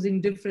are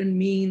using different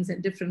means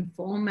and different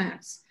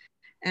formats.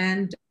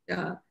 And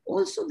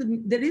also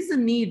there is a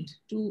need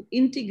to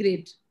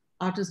integrate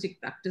artistic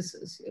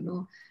practices, you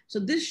know. So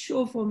this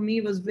show for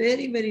me was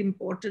very, very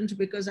important,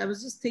 because I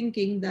was just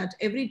thinking that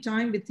every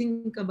time we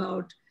think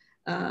about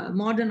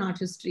modern art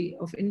history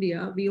of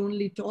India, we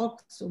only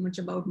talk so much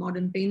about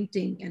modern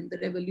painting and the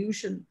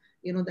revolution,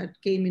 you know,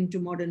 that came into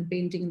modern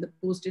painting in the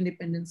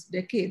post-independence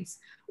decades,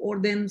 or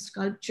then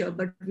sculpture,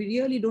 but we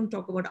really don't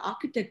talk about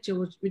architecture,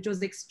 which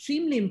was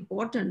extremely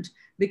important,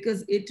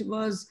 because it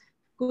was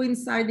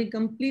coinciding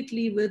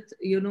completely with,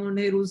 you know,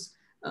 Nehru's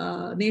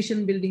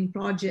nation building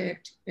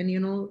project, and, you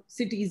know,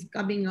 cities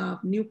coming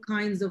up, new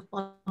kinds of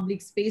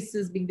public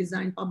spaces being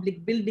designed,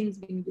 public buildings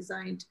being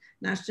designed,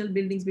 national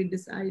buildings being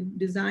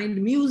designed,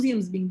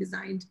 museums being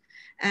designed.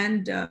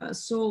 And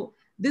so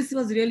this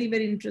was really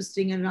very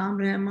interesting, and Ram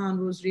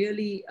Rahman was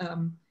really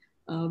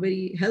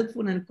very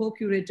helpful and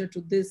co-curator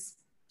to this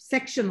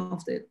section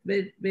of it,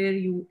 where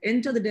you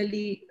enter the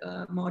Delhi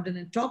modern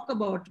and talk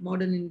about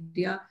modern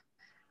India,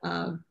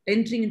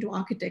 entering into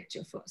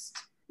architecture first,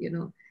 you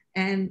know,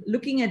 and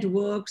looking at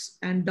works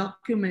and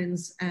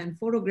documents and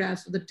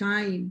photographs of the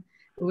time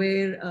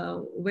where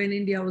when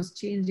India was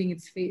changing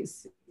its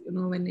face, you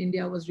know, when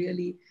India was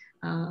really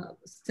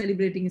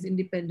celebrating its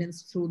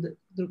independence through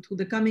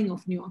the coming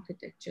of new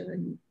architecture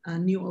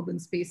and new urban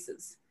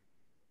spaces.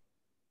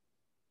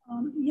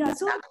 Yeah,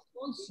 so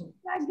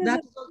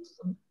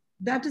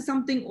that is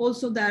something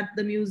also that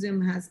the museum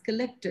has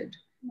collected,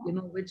 you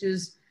know, which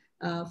is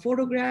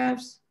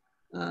photographs,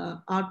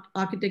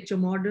 architecture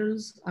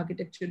models,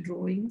 architecture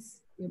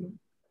drawings, you know.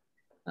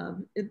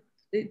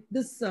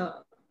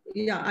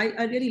 Yeah,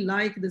 I really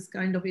like this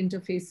kind of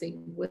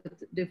interfacing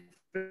with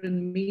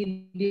different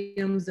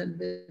mediums and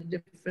with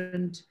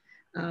different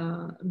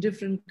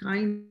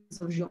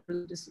kinds of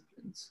genre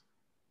disciplines.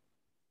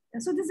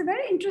 So there's a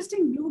very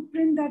interesting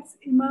blueprint that's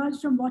emerged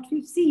from what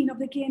we've seen of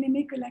the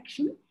KNMA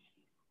collection.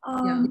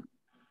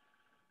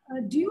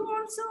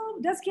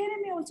 Does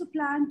KNMA also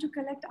plan to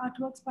collect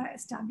artworks by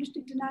established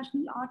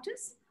international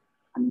artists?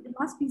 I mean, there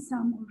must be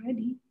some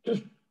already.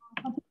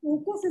 But the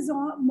focus is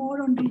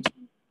more on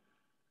regional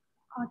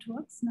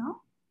artworks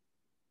now.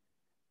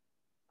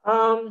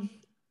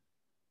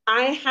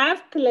 I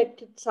have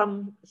collected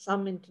some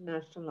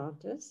international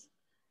artists,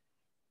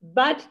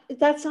 but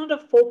that's not a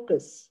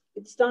focus.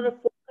 It's not a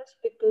focus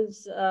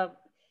because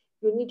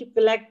you need to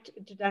collect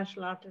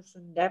international artists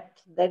in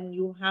depth. Then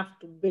you have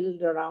to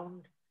build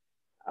around,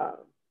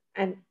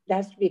 and there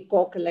has to be a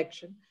core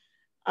collection.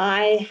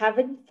 I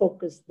haven't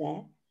focused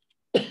there.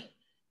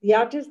 The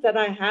artists that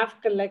I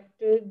have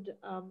collected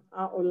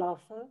are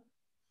Olafa,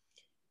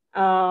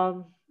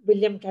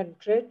 William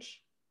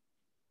Kentridge,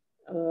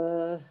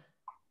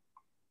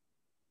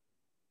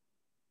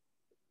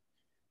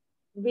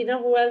 we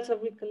know who else have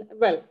we collected?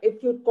 Well,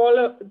 if you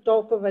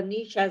talk of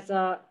Anish as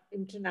an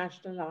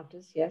international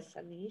artist, yes,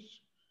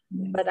 Anish.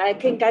 Yes. But I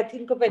think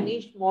of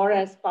Anish more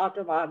as part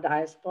of our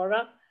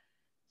diaspora.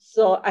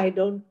 So I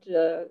don't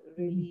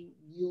really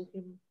view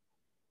him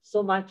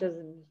so much as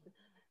Anish.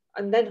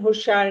 And then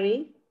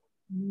Hushari.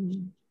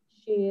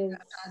 She is...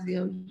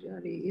 Shazia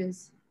Hushari,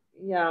 yes.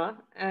 Yeah,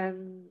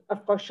 and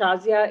of course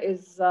Shazia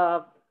is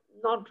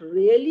not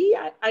really,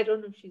 I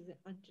don't know if she's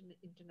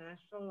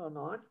international or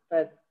not,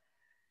 but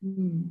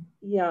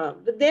yeah,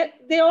 but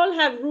they all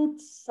have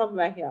roots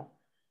somewhere here.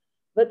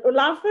 But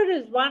Olafur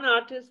is one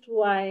artist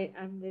who I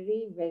am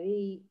very,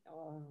 very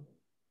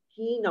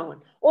keen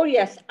on. Oh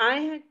yes,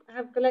 I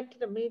have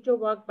collected a major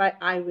work by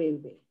Ai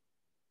Weiwei.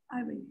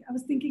 Ai Weiwei, I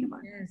was thinking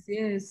about it.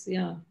 Yes,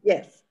 yeah.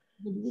 Yes.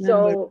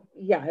 So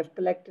yeah, I've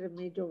collected a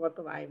major work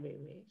of Ai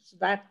Weiwei. So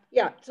that,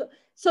 yeah.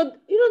 So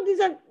you know,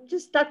 these are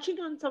just touching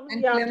on some of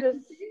the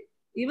artists.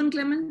 Even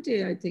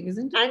Clemente, I think,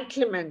 isn't it? And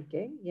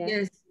Clemente,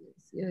 yes.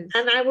 Yes.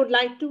 And I would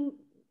like to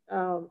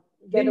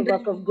get a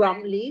work of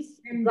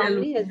Bromley's.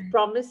 Bromley has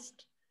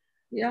promised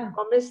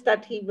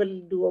that he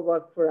will do a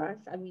work for us.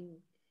 I mean,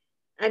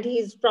 and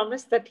he's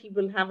promised that he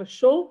will have a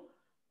show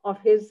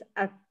of his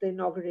at the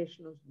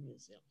inauguration of the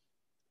museum.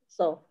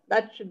 So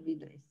that should be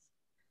nice.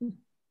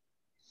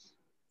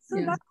 So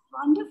Yeah. that's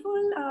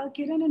wonderful,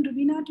 Kiran and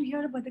Roobina, to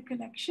hear about the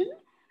collection.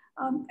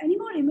 Any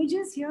more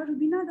images here,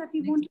 Roobina, that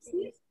we want to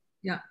see?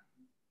 Yeah,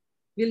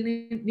 we'll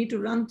need to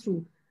run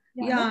through.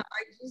 Yeah,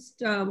 I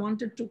just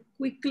wanted to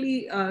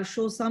quickly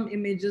show some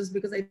images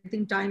because I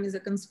think time is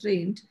a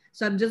constraint.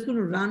 So I'm just going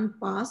to run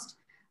past.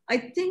 I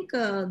think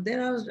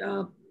there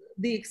are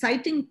the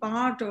exciting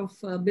part of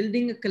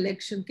building a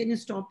collection. Can you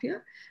stop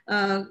here?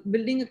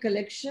 Building a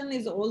collection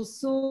is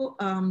also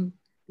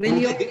when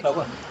you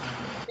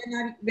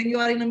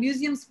are in a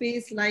museum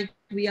space like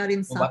we are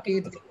in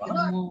Saket,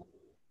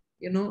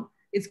 you know,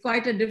 it's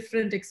quite a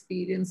different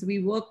experience. We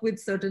work with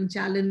certain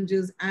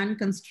challenges and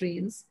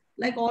constraints,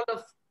 like all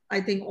of,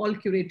 I think all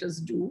curators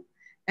do.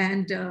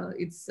 And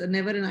it's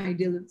never an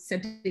ideal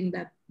setting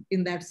that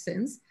in that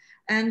sense.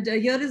 And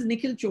here is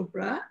Nikhil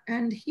Chopra,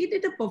 and he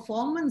did a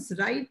performance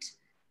right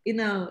in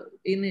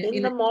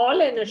the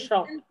mall, in a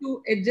shop.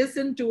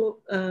 Adjacent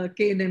to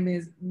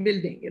KNMA's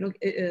building, you know,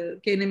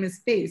 KNMA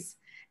space.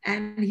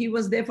 And he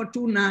was there for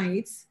 2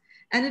 nights.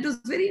 And it was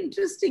very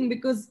interesting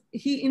because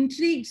he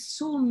intrigued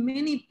so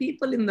many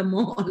people in the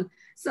mall.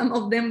 Some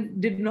of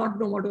them did not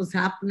know what was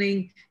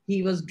happening.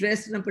 He was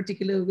dressed in a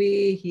particular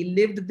way. He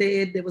lived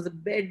there. There was a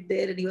bed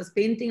there, and he was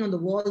painting on the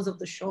walls of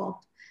the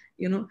shop,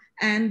 you know.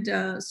 And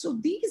so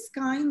these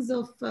kinds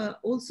of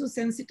also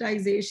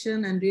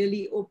sensitization and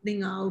really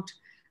opening out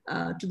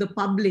to the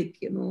public,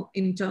 you know,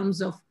 in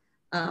terms of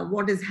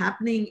what is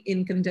happening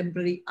in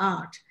contemporary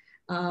art.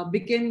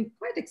 Became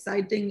quite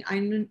exciting.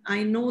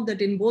 I know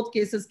that in both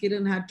cases,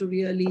 Kiran had to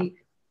really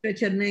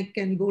stretch her neck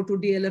and go to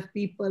DLF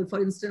people. For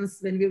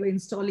instance, when we were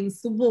installing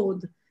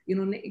Subodh, you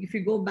know, if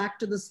you go back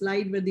to the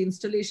slide where the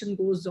installation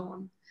goes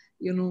on,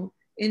 you know,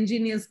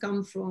 engineers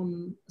come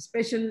from,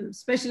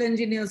 special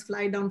engineers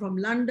fly down from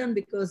London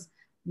because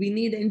we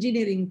need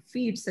engineering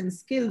feats and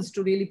skills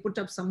to really put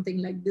up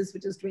something like this,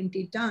 which is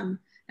 20 ton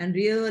and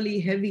really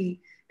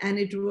heavy. And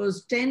it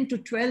was 10 to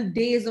 12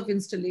 days of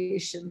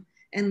installation.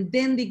 And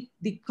then the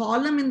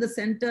column in the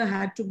center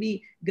had to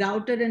be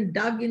grouted and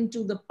dug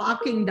into the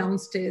parking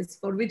downstairs,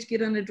 for which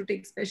Kiran had to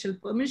take special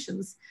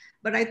permissions.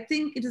 But I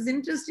think it is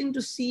interesting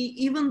to see,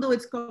 even though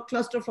it's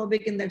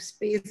claustrophobic in that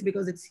space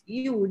because it's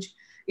huge,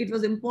 it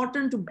was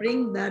important to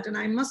bring that. And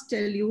I must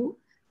tell you,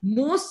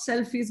 most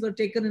selfies were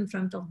taken in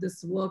front of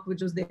this work,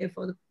 which was there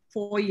for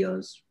 4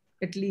 years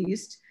at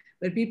least,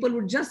 where people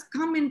would just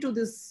come into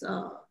this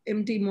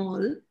empty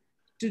mall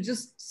to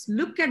just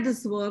look at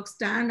this work,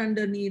 stand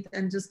underneath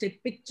and just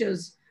take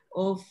pictures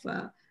of,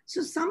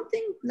 so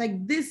something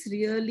like this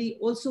really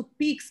also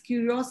piques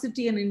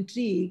curiosity and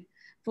intrigue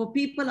for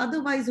people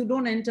otherwise who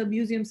don't enter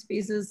museum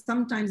spaces,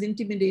 sometimes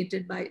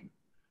intimidated by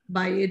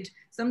it.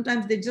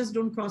 Sometimes they just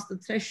don't cross the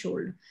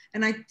threshold.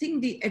 And I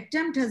think the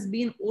attempt has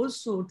been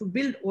also to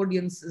build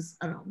audiences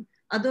around.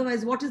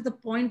 Otherwise, what is the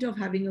point of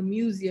having a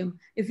museum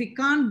if we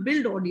can't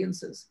build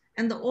audiences?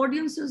 And the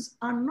audiences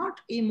are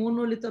not a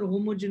monolith or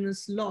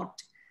homogeneous lot.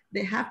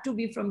 They have to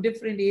be from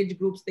different age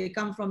groups. They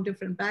come from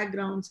different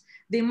backgrounds.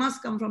 They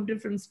must come from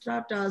different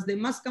stratas. They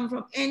must come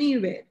from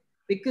anywhere,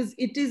 because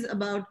it is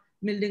about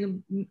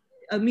building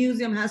a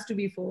museum has to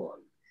be for all.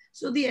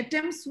 So the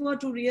attempts were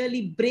to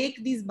really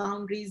break these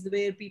boundaries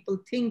where people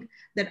think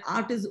that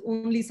art is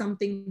only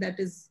something that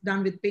is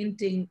done with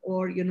painting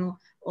or, you know,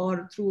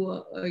 or through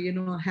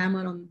a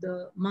hammer on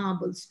the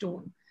marble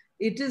stone.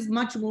 It is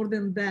much more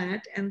than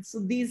that. And so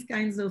these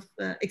kinds of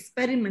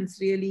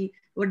experiments really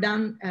were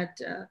done at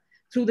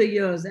through the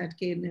years at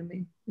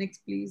KNMA. Next,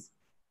 please.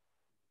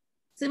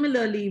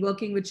 Similarly,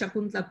 working with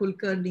Shakuntala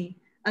Kulkarni,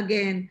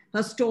 again,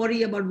 her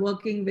story about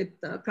working with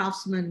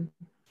craftsmen,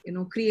 you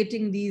know,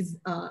 creating these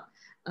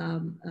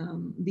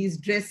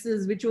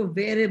dresses which were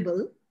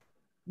wearable,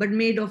 but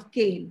made of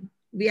cane.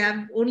 We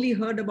have only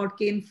heard about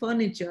cane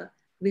furniture.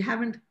 We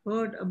haven't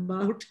heard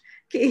about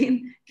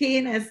cane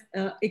as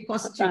a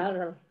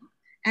costume.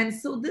 And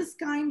so this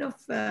kind of,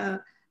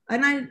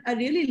 and I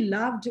really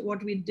loved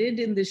what we did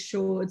in this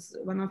show. It's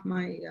one of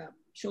my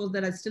shows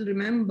that I still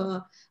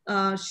remember.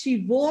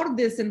 She wore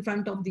this in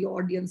front of the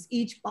audience,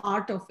 each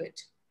part of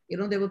it. You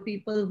know, there were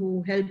people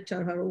who helped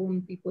her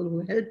own people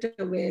who helped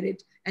her wear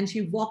it, and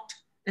she walked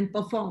and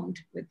performed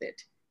with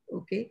it,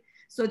 okay?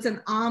 So it's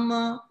an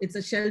armor, it's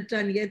a shelter,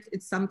 and yet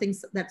it's something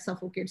that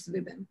suffocates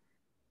women.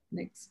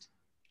 Next.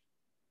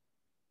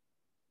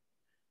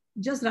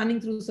 Just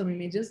running through some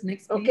images.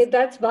 Next, please. Okay,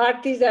 that's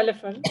Bharti's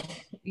elephant.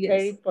 Yes.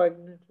 Very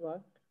poignant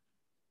work.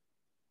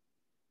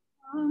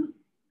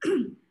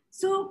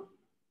 So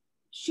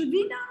should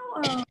we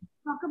now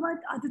talk about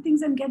other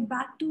things and get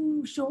back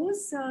to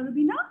shows,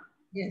 Roobina?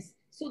 Yes.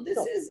 So this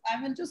is,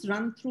 I will just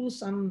run through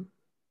some,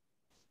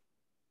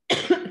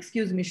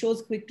 excuse me,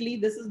 shows quickly.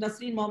 This is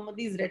Nasreen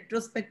Mohammadi's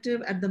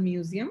retrospective at the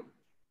museum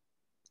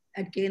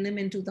at KNM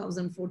in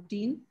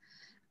 2014.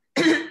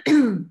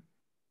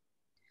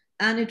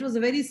 And it was a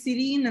very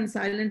serene and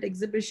silent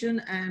exhibition.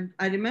 And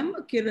I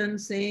remember Kiran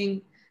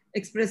saying,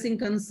 expressing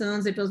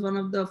concerns. It was one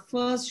of the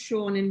first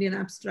show on Indian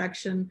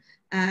abstraction.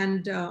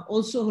 And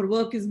also her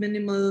work is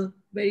minimal,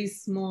 very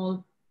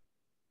small,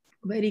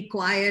 very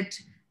quiet.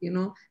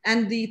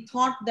 and the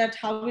thought that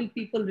how will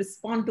people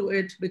respond to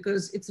it,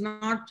 because it's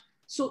not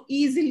so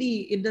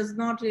easily, it does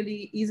not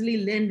really easily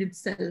lend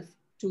itself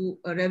to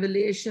a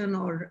revelation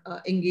or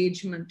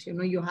engagement.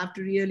 You have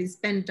to really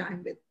spend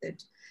time with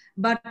it.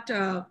 But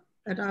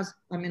at us,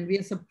 I mean, we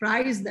are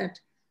surprised that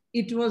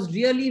it was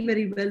really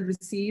very well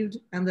received.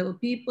 And there were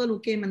people who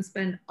came and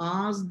spent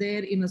hours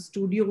there in a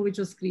studio which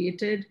was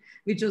created,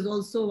 which was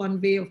also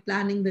one way of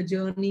planning the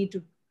journey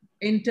to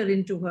enter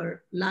into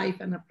her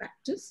life and her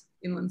practice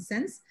in one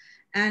sense.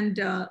 And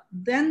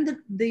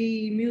then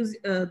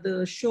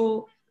the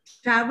show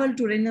traveled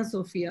to Reina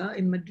Sofia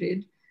in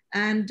Madrid.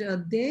 And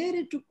there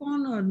it took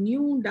on a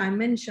new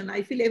dimension.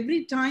 I feel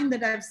every time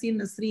that I've seen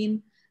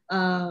Nasreen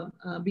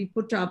be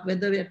put up,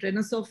 whether we're at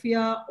Reina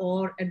Sofia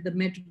or at the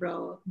Met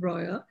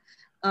Breuer,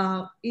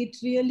 it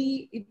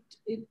really,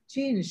 it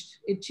changed.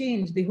 It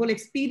changed. The whole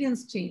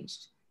experience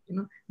changed.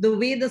 The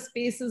way the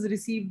spaces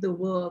received the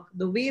work,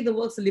 the way the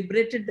works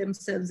liberated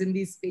themselves in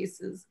these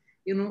spaces,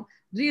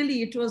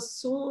 really it was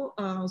so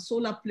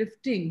soul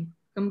uplifting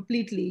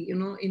completely,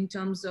 in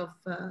terms of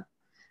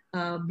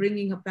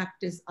bringing a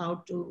practice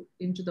out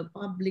into the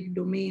public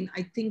domain.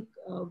 I think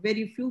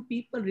very few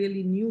people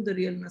really knew the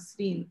real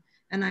Nasreen.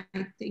 And I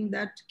think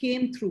that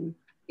came through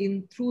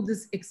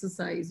this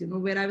exercise,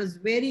 where I was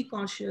very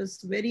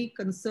cautious, very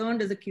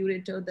concerned as a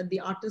curator that the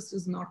artist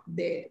is not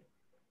there.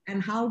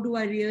 And how do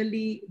I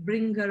really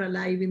bring her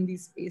alive in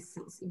these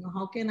spaces?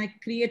 How can I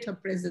create her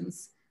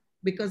presence?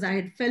 Because I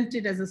had felt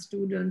it as a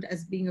student,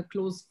 as being a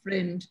close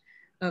friend,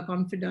 a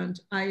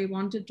confidant. I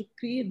wanted to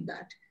create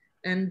that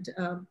and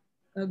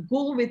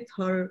go with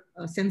her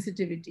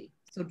sensitivity,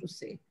 so to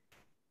say.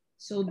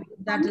 So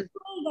that is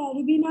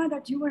Roobina,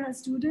 that you were a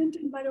student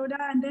in Baroda,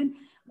 and then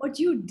what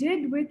you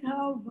did with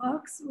her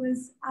works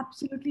was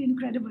absolutely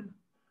incredible.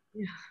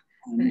 Yeah,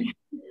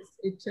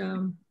 it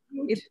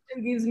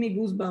still gives me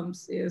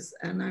goosebumps. Yes,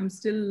 and I'm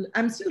still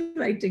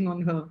writing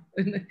on her.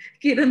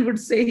 Kiran would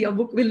say, "Your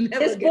book will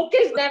never." This book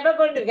is never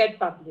going to get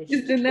published.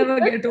 It will never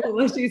get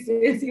over. She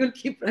says, "You'll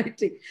keep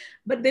writing."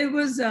 But there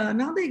was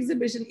another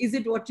exhibition. Is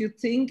it what you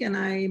think? And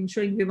I am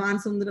showing Vivan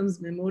Sundaram's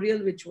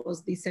memorial, which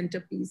was the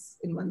centerpiece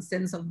in one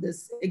sense of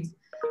this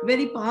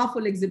very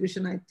powerful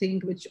exhibition, I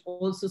think, which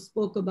also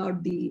spoke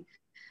about the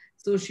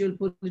social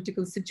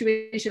political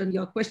situation,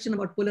 your question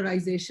about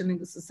polarization in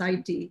the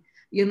society.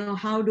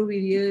 How do we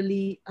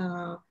really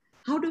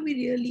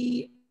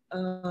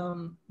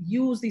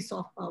use the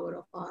soft power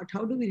of art?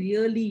 How do we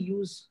really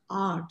use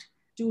art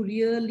to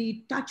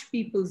really touch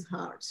people's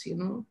hearts,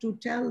 to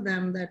tell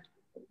them that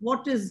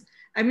what is,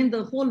 I mean,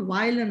 the whole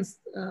violence,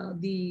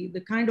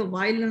 the kind of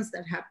violence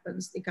that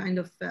happens, the kind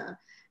of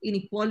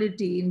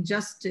inequality,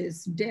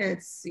 injustice,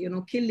 deaths,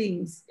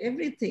 killings,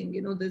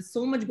 everything, there's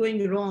so much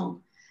going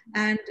wrong.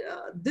 And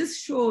this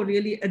show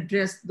really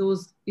addressed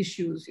those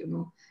issues.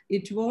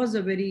 It was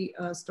a very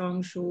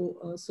strong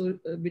show,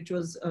 which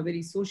was a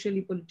very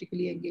socially,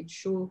 politically engaged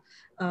show.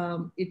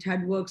 It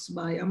had works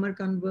by Amar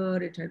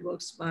Kanwar, it had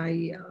works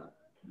by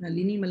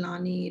Nalini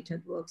Malani, it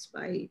had works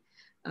by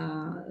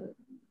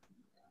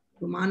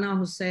Rumana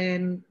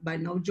Hussain, by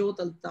Navjot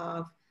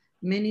Altaf,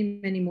 many,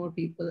 many more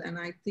people. And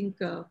I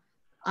think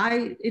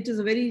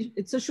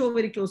it's a show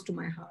very close to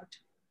my heart.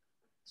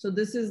 So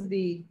this is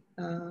the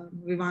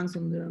Vivan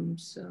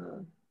Sundaram's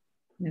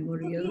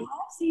memorial. We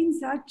have seen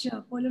such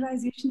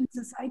polarization in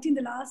society in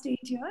the last 8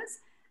 years,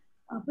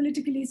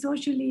 politically,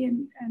 socially,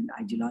 and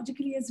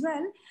ideologically as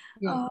well.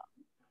 Yeah.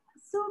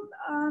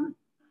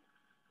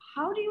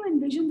 How do you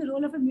envision the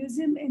role of a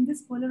museum in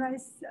this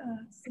polarized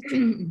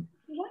situation?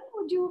 What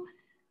would you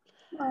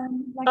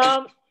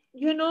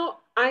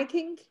I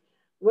think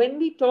when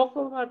we talk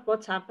about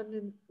what's happened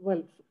in,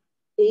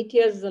 8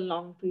 years is a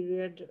long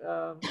period,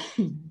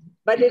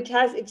 but it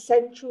has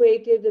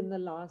accentuated in the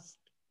last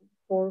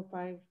 4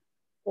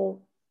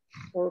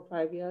 or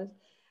 5 years.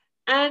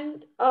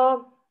 And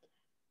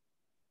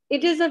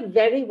it is a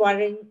very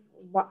worrying,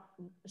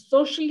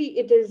 socially,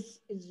 it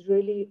is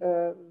really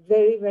a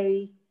very,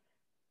 very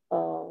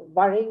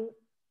worrying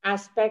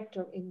aspect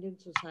of Indian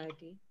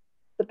society,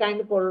 the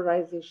kind of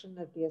polarization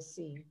that we are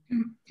seeing.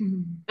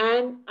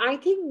 And I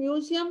think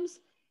museums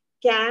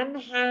can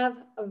have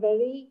a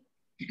very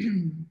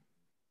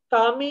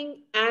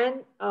calming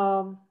and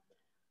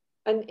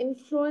an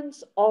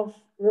influence of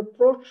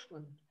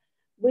rapprochement,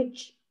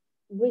 which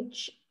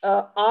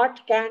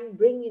art can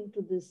bring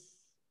into this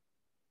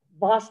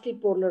vastly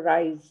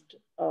polarized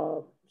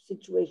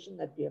situation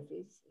that we are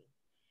facing.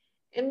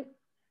 And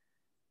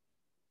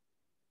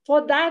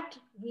for that,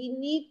 we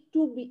need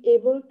to be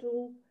able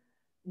to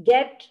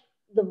get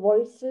the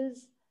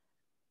voices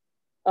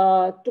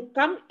to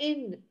come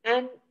in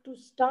and to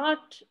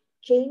start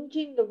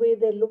changing the way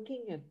they're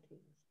looking at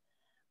things.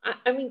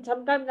 I mean,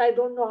 sometimes I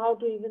don't know how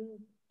to even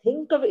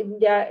think of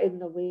India in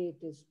the way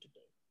it is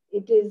today.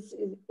 It is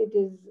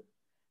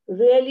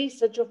really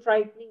such a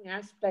frightening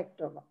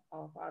aspect of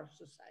our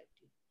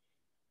society.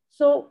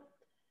 So,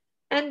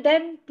 and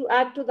then to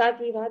add to that,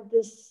 we've had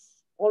this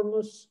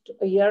almost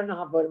a year and a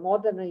half, or more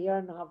than a year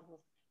and a half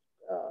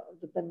of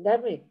the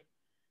pandemic,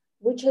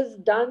 which has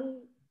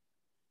done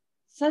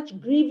such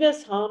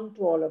grievous harm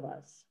to all of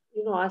us.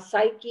 You know, our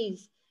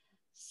psyches,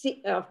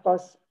 see, of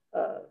course,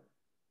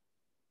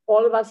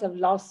 all of us have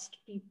lost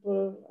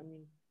people. I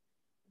mean,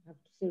 I have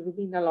to say,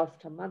 Roobina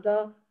lost her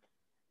mother.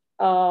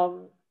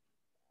 Um,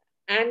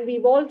 and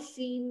we've all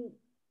seen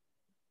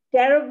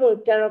terrible,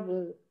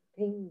 terrible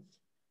things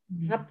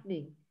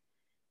happening.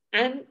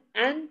 And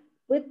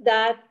with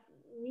that,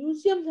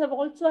 museums have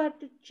also had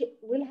to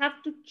will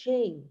have to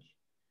change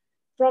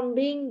from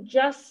being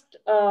just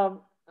a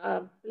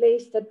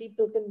place that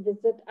people can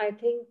visit. I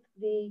think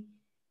the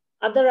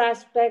other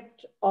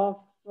aspect of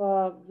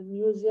the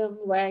museum,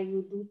 where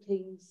you do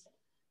things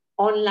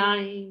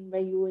online,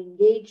 where you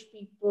engage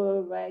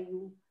people, where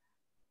you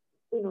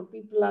know,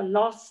 people are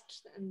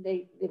lost and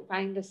they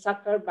find a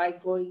succor by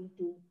going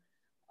to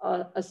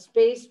a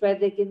space where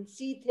they can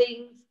see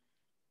things.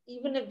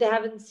 Even if they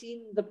haven't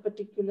seen the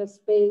particular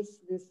space,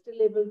 they're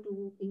still able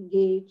to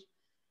engage.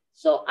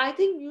 So I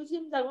think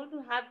museums are going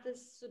to have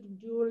this sort of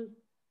dual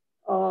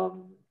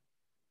um,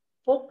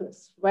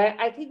 focus, where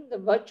I think the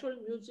virtual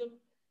museum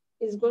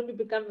is going to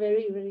become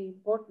very, very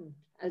important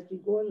as we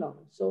go along.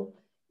 So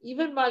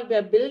even while we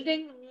are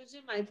building the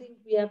museum, I think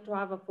we have to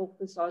have a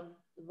focus on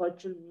the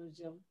virtual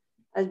museum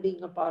as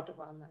being a part of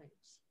our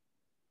lives.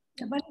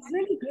 Yeah, but it's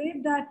really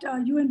great that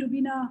you and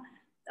Roobina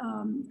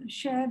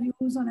share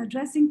views on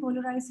addressing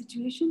polarized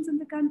situations in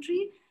the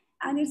country.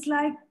 And it's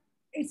like,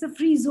 it's a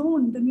free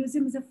zone. The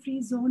museum is a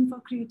free zone for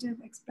creative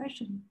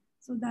expression.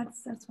 So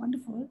that's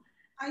wonderful.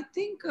 I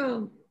think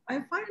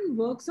I find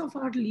works of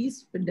art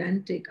least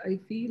pedantic. I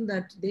feel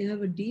that they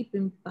have a deep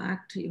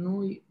impact. You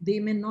know, they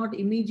may not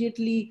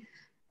immediately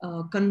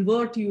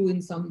convert you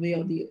in some way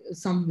or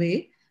some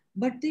way,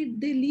 but they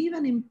leave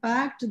an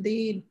impact.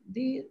 They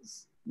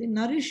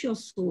nourish your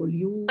soul.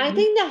 I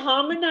think they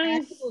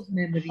carry those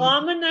memories.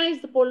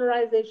 harmonize the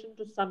polarization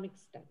to some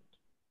extent.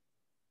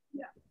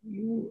 Yeah.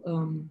 True.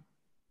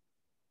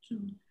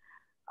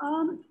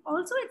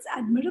 Also, it's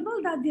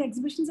admirable that the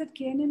exhibitions at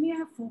KNMA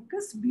have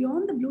focused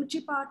beyond the blue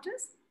chip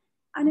artists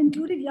and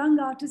included young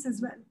artists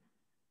as well.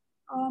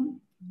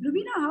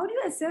 Roobina, how do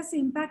you assess the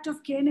impact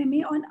of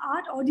KNMA on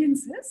art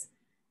audiences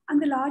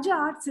and the larger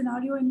art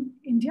scenario in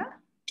India?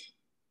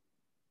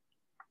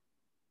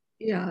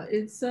 Yeah,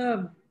 it's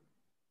a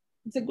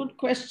good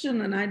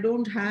question, and I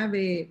don't have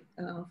a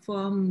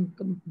firm,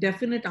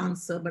 definite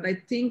answer, but I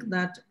think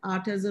that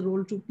art has a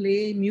role to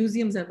play,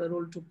 museums have a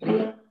role to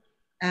play,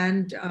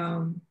 and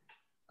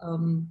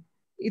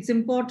it's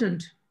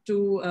important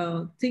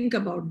to think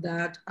about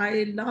that.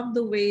 I love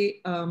the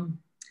way,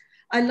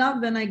 I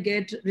love when I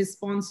get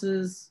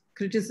responses,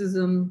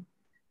 criticism,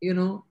 you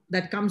know,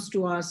 that comes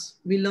to us.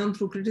 We learn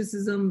through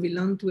criticism, we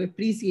learn through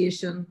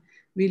appreciation,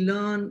 we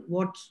learn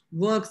what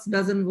works,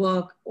 doesn't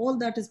work. All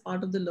that is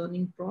part of the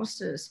learning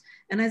process.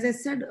 And as I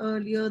said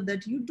earlier,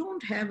 that you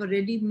don't have a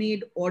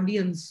ready-made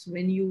audience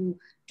when you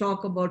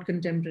talk about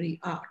contemporary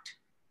art.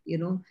 You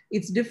know,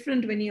 it's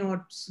different when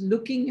you're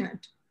looking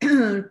at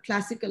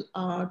classical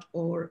art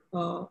or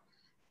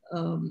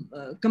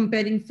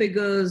comparing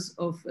figures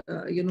of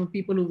you know,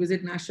 people who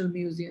visit national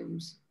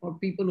museums or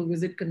people who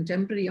visit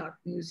contemporary art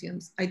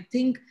museums. I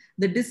think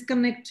the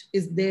disconnect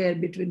is there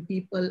between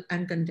people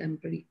and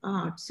contemporary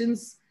art.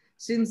 Since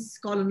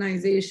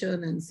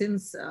colonization and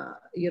since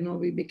you know,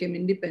 we became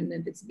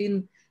independent, it's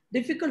been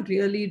difficult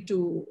really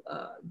to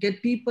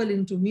get people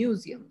into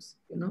museums,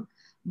 you know.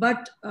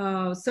 But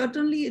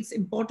certainly it's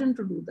important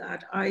to do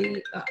that.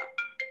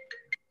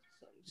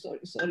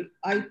 Sorry.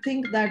 I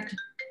think that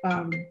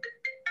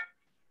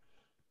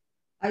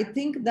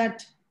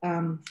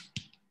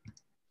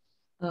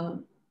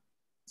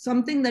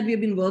something that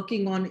we've been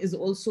working on is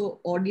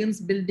also audience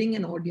building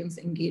and audience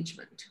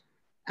engagement.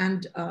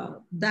 And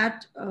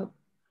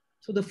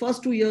so the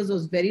first 2 years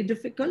was very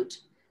difficult.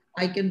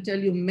 I can tell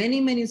you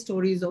many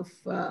stories of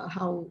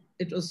how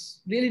it was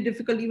really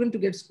difficult even to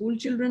get school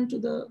children to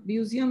the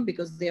museum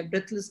because they have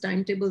breathless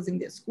timetables in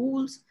their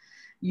schools.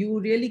 You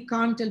really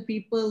can't tell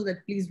people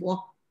that please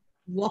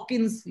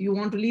walk-ins, you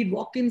want to lead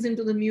walk-ins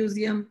into the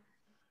museum.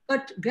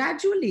 But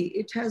gradually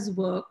it has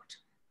worked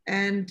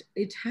and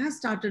it has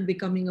started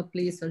becoming a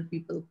place where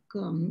people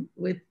come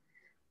with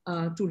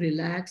to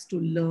relax, to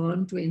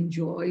learn, to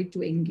enjoy,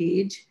 to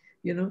engage,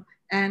 you know.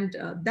 And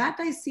that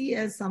I see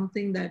as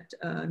something that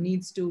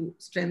needs to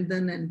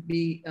strengthen and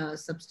be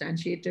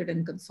substantiated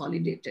and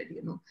consolidated,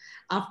 you know.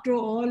 After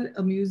all,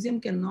 a museum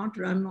cannot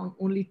run on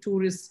only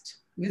tourist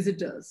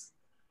visitors.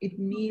 It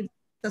needs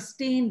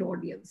sustained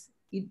audience.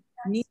 It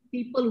needs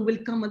people who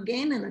will come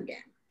again and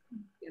again,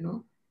 you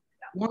know,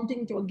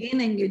 wanting to again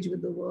engage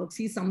with the work,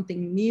 see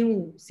something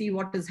new, see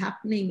what is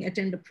happening,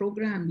 attend a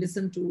program,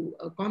 listen to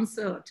a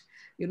concert,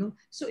 you know.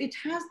 So it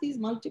has these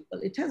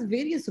it has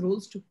various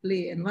roles to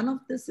play. And one of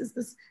this is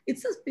this,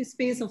 it's a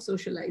space of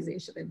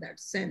socialization in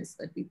that sense,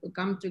 that people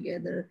come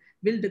together,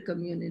 build a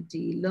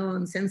community,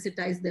 learn,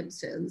 sensitize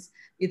themselves.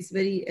 It's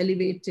very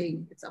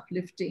elevating, it's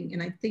uplifting.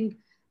 And I think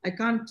I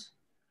can't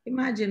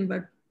imagine,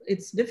 but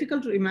it's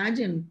difficult to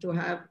imagine to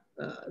have,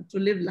 to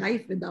live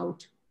life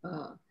without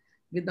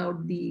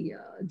without the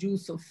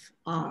juice of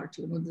art.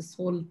 You know, this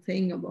whole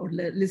thing about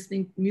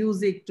listening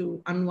music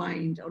to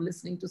unwind, or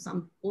listening to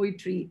some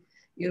poetry,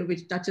 you know,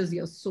 which touches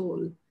your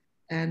soul.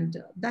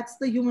 And that's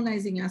the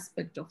humanizing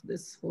aspect of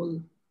this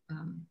whole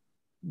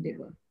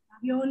endeavor.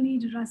 We all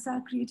need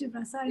rasa, creative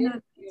rasa in Yes,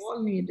 our we lives.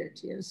 all need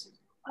it, yes.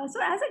 So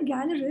as a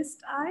gallerist,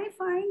 I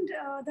find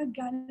that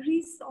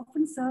galleries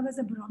often serve as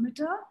a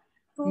barometer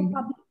for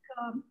public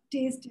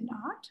taste in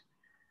art.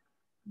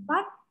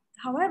 But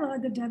however,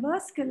 the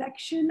diverse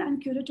collection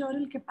and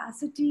curatorial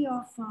capacity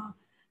of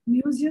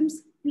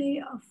museums play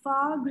a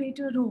far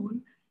greater role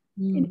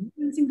in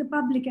influencing the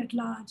public at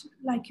large,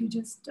 like you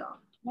just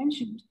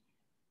mentioned.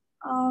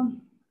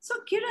 So,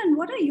 Kiran,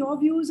 what are your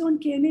views on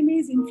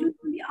KNMA's influence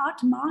on the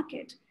art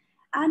market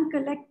and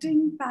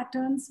collecting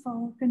patterns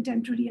for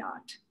contemporary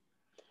art?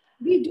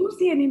 We do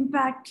see an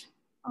impact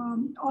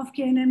of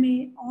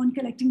KNMA on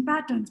collecting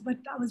patterns, but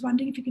I was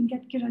wondering if you can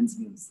get Kiran's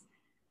views.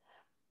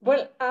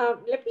 Well,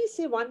 let me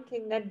say one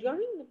thing, that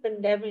during the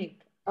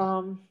pandemic,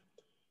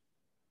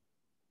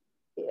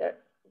 yeah,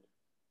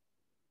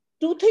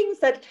 two things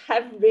that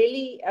have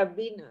really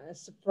been a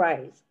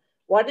surprise.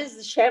 One is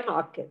the share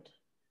market,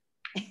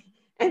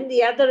 and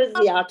the other is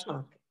the art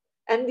market.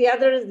 And the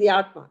other is the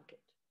art market.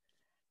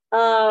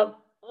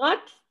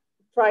 Art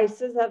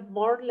prices have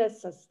more or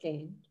less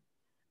sustained.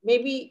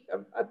 Maybe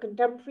a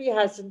contemporary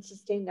hasn't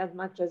sustained as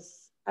much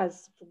as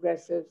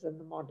progressives and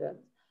the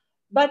moderns,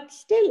 but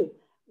still,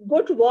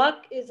 good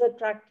work is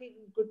attracting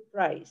good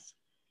price.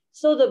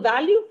 So the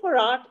value for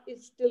art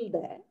is still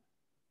there,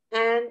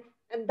 and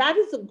that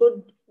is a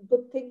good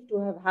thing to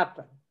have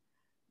happened,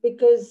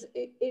 because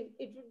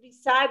it would be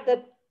sad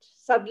that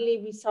suddenly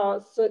we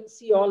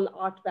see all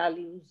art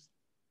values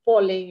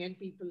falling and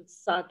people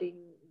starting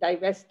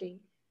divesting.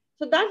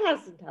 So that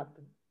hasn't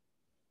happened.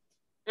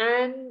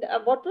 And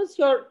what was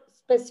your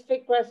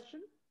specific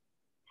question?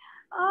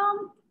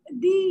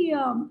 The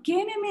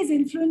KNMA's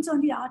influence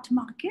on the art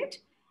market,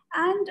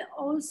 and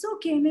also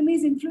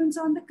KNMA's influence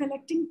on the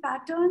collecting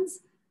patterns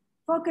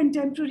for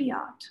contemporary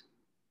art.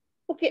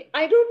 Okay,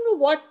 I don't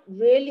know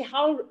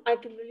how I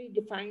can really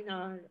define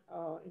our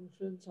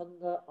influence on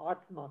the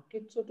art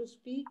market, so to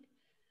speak.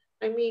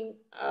 I mean,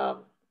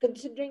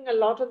 considering a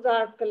lot of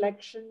our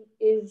collection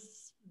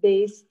is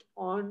based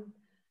on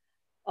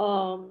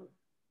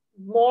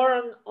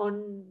more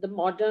on the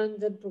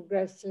moderns and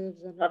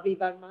progressives and Ravi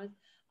Vermas,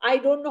 I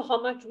don't know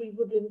how much we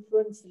would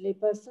influence the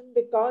layperson,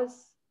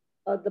 because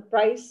the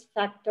price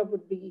factor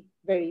would be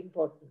very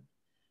important.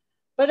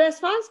 But as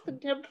far as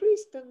contemporary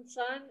is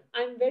concerned,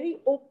 I'm very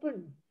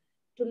open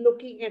to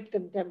looking at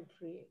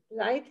contemporary.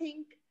 I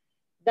think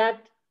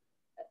that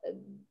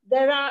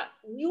there are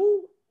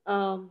new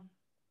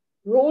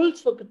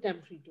roles for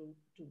contemporary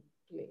to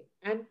play.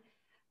 And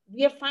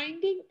we are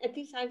finding, at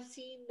least I've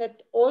seen,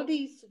 that all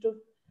these sort of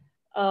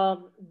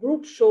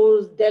group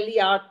shows,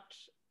 Delhi art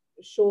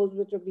shows,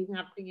 which have been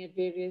happening at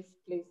various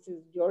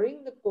places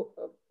during the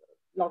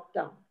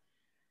lockdown,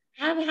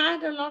 have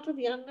had a lot of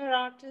younger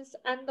artists,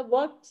 and the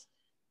works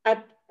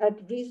at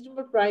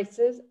reasonable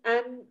prices,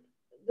 and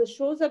the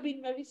shows have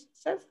been very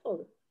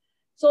successful.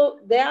 So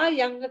there are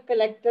younger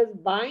collectors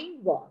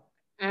buying work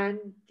and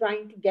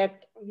trying to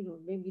get,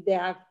 maybe they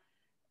have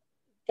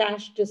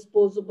cash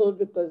disposable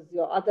because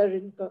your other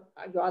income,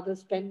 your other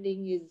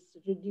spending is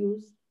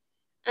reduced,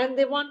 and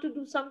they want to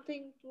do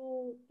something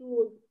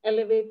to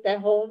elevate their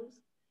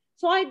homes.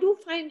 So I do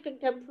find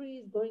contemporary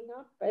is going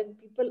up, and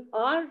people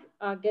are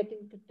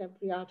getting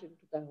contemporary art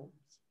into their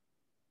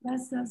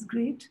homes. That's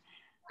great.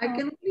 I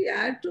can only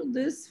add to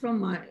this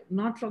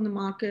not from the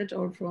market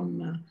or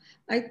from,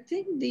 I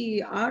think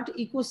the art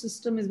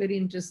ecosystem is very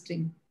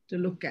interesting to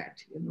look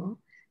at,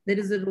 There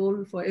is a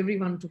role for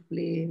everyone to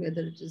play,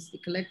 whether it is the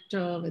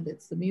collector, whether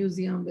it's the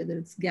museum, whether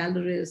it's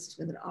gallerist,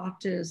 whether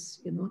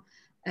artists,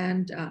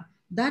 and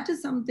that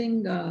is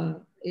something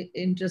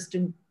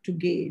interesting to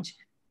gauge.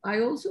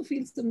 I also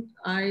feel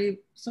I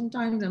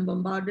sometimes am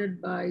bombarded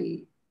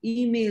by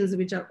emails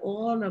which are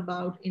all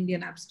about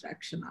Indian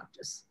abstraction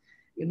artists,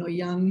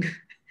 young,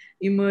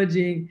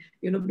 emerging,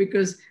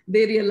 because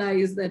they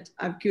realize that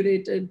I've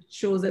curated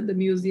shows at the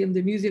museum.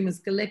 The museum has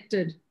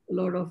collected a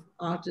lot of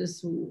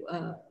artists who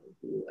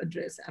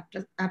address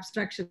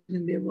abstraction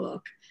in their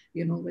work,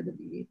 whether it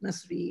be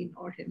Nasreen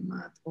or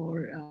Himmat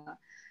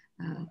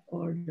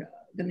or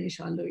Ganesh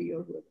Aloi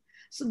or whoever.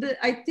 So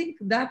I think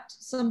that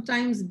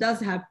sometimes does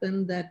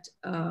happen, that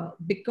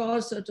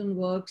because certain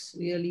works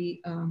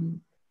really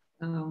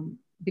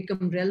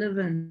become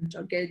relevant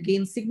or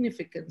gain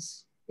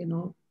significance,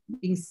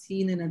 being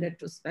seen in a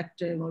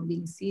retrospective or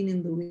being seen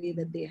in the way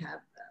that they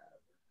have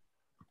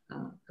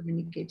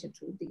communicated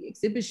through the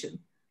exhibition.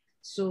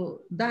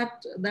 So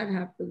that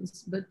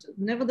happens, but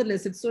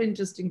nevertheless, it's so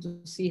interesting to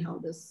see how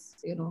this,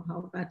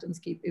 how patterns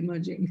keep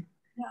emerging.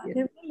 Yeah,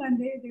 they will, and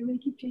they will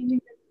keep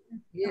changing.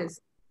 Yes.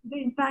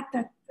 The impact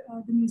that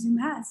the museum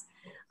has.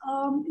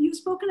 You've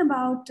spoken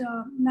about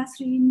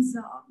Nasreen's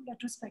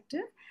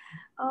retrospective.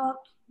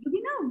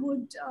 Roobina,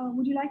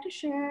 would you like to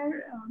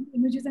share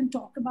images and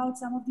talk about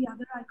some of the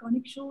other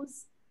iconic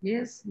shows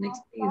Yes,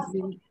 next please. Last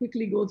We'll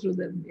quickly go through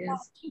them.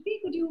 Yes.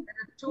 Shruti, could you? There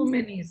are too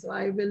many, so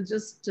I will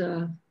just,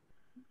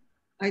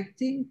 I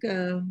think,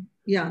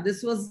 yeah,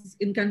 this was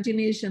in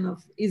continuation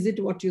of Is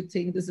It What You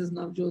Think? This is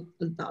Navjot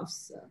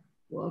Altaf's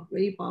work,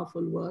 very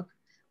powerful work,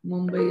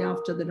 Mumbai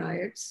after the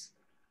riots.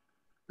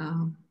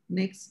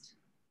 Next,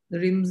 the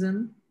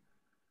Rimzan.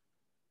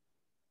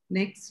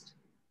 Next,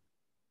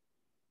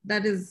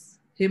 that is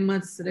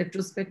Himmat's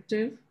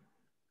retrospective.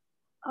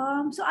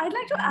 So I'd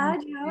like to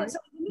add here, so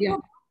when we Yeah. go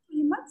back to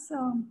Himmat's,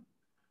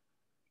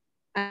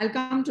 I'll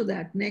come to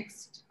that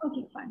next.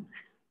 okay, fine.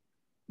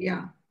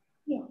 Yeah.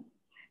 Yeah.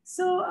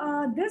 So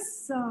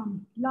this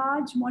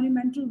large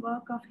monumental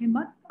work of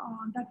Himmat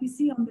that we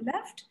see on the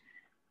left,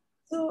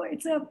 so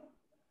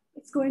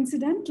it's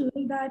coincidental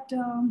that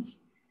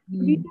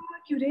we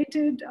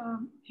curated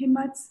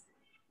Himmat's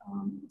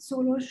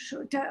solo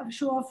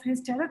show of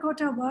his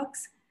terracotta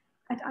works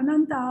at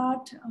Anant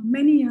Art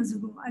many years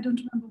ago. I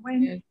don't remember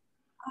when. Yes.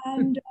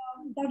 And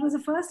that was the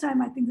first time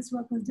I think this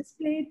work was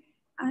displayed.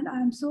 And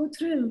I'm so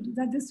thrilled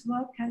that this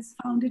work has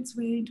found its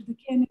way into the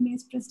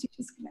KNMA's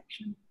prestigious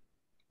collection.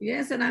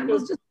 Yes, and I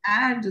must just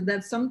add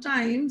that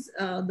sometimes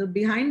the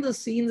behind the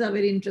scenes are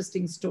very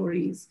interesting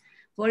stories.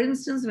 For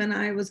instance, when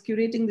I was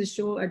curating the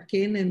show at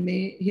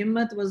KNMA,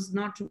 Himmat was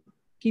not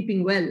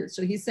keeping well.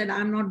 So he said,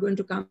 I'm not going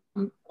to come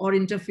or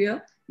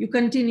interfere. You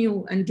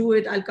continue and do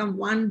it. I'll come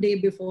one day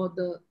before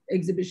the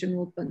exhibition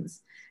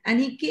opens. And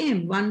he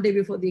came one day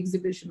before the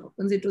exhibition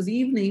opens. It was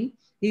evening.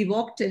 He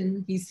walked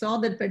in. He saw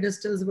that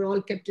pedestals were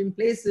all kept in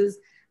places.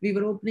 We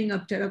were opening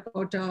up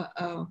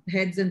terracotta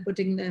heads and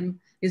putting them,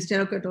 his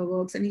terracotta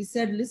works. And he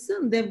said,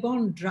 listen, they've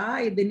gone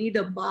dry. They need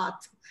a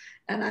bath.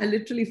 And I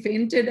literally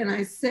fainted. And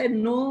I said,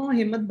 no,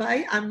 Himmat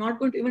Bhai, I'm not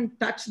going to even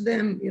touch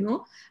them. You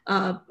know,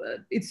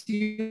 it's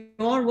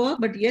your work.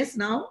 But yes,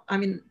 now, I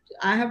mean,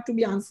 I have to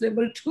be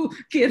answerable to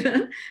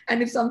Kiran.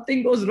 And if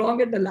something goes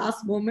wrong at the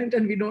last moment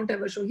and we don't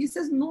have a show, he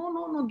says,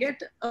 no,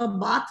 get a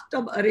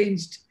bathtub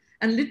arranged.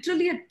 And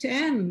literally at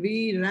 10,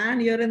 we ran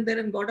here and there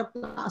and got a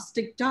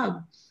plastic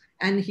tub.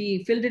 And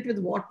he filled it with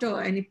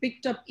water and he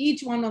picked up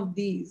each one of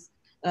these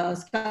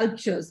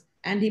sculptures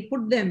and he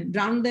put them,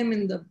 drowned them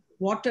in the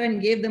water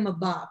and gave them a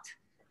bath.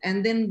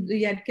 And then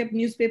he had kept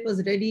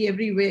newspapers ready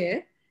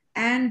everywhere.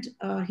 And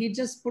he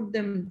just put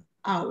them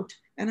out.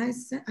 And I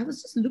said, I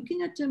was just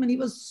looking at him and he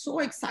was so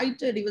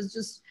excited. He was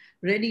just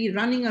ready,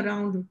 running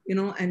around, you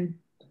know, and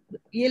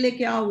ye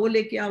leke aao, wo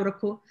leke aao,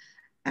 rakho.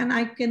 And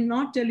I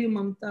cannot tell you,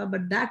 Mamta,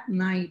 but that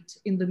night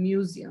in the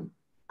museum,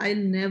 I'll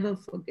never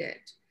forget.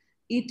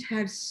 It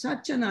had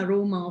such an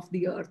aroma of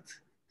the earth,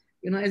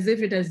 you know, as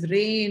if it has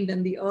rained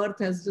and the earth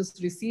has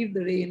just received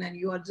the rain and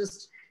you are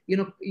just, you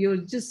know, you're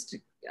just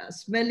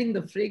smelling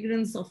the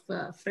fragrance of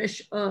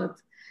fresh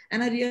earth.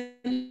 And I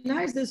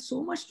realized there's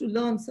so much to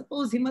learn.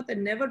 Suppose Himmat had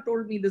never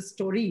told me this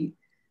story,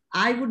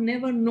 I would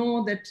never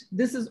know that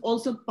this is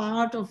also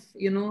part of,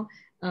 you know,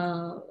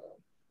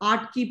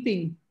 art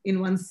keeping in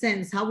one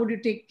sense. How would you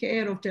take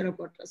care of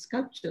terracotta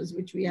sculptures,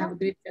 which we have a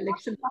great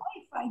collection of?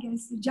 Life, I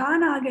guess.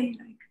 Jaan aa gayi,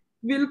 like.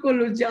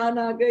 बिल्कुल जान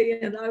आ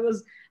गई. And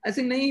I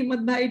said नहीं हिम्मत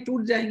भाई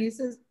टूट जाएंगे. He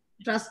says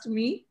trust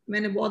me,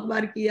 मैंने बहुत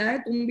बार किया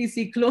है, तुम भी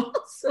सीख लो.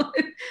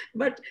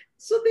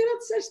 So there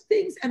are such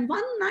things. And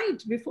one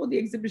night before the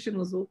exhibition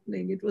was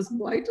opening, it was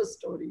quite a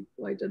story,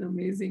 quite an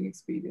amazing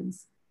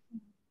experience.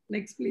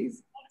 Next,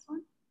 please. Next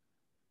one.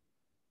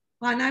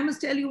 And I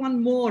must tell you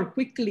one more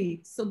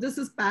quickly. So this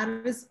is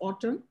Paris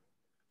Autumn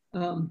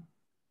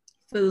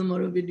film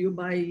or a video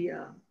by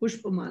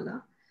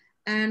Pushpamala.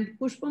 And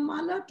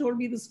Pushpamala told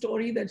me the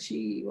story that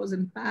she was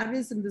in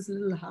Paris in this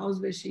little house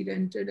where she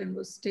rented and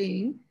was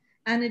staying.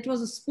 And it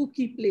was a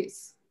spooky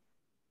place.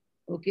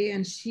 Okay.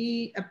 And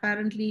she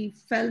apparently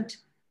felt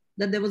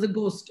that there was a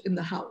ghost in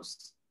the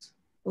house.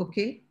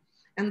 Okay.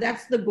 And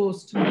that's the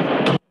ghost on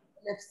the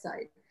left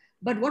side.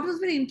 But what was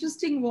very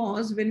interesting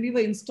was when we were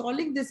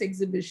installing this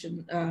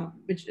exhibition,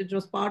 which it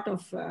was part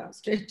of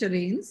Stretch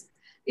Terrains,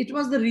 it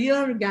was the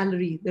rear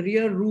gallery, the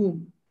rear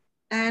room.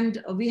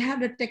 And we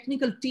had a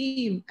technical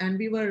team and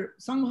we were,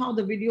 somehow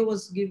the video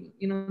was given,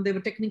 you know, there were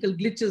technical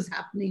glitches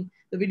happening.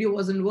 The video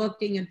wasn't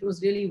working. It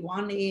was really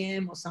 1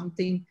 a.m. or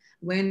something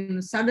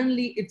when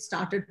suddenly it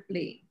started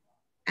playing.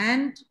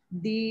 And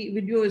the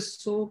video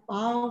is so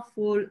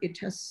powerful. It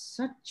has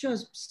such a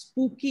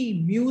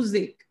spooky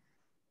music.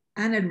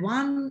 And at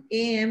 1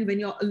 a.m. when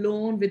you're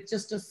alone with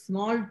just a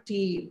small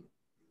team,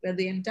 where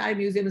the entire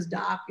museum is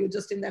dark, you're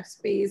just in that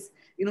space,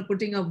 you know,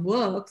 putting up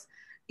works,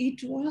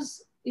 it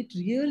was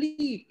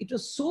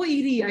so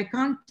eerie. I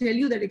can't tell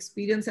you that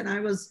experience. And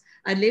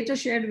I later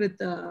shared with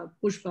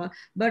Pushpa,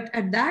 but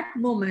at that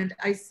moment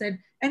I said,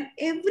 and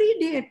every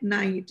day at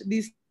night,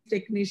 these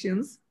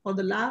technicians for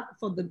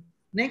the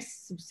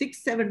next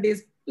 6-7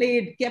 days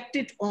kept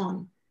it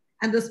on.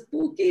 And the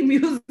spooky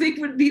music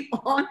would be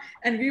on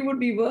and we would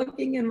be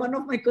working. And one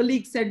of my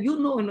colleagues said, you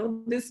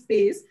know, this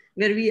space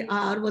where we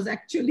are was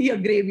actually a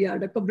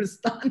graveyard, a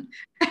Qabristan.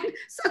 And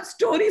such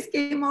stories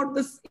came out.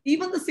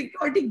 Even the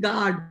security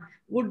guard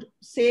would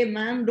say,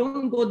 ma'am,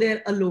 don't go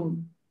there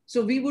alone. So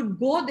we would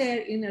go there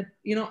in a,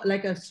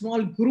 like a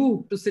small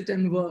group to sit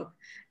and work.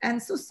 And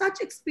so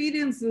such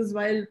experiences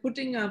while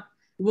putting up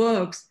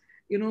works,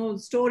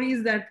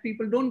 stories that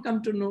people don't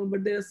come to know,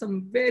 but there are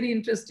some very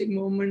interesting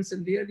moments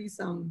and really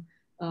some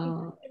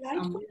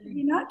Delightful,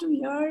 really Reena, to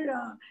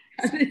hear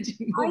behind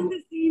moments.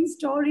 the scenes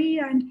story,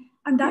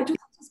 and that was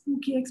such a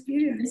spooky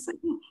experience.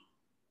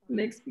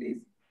 Next,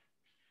 please.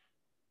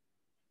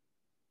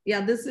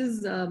 Yeah, this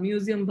is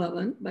Museum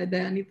Bhavan by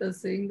Dayanita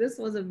Singh. This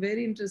was a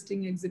very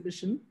interesting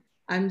exhibition.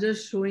 I'm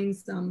just showing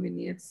some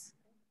vignettes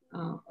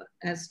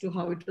as to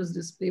how it was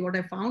displayed. What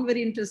I found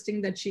very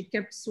interesting that she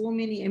kept so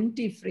many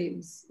empty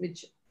frames,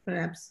 which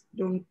perhaps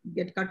don't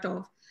get cut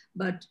off,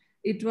 but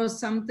it was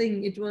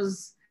something, it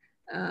was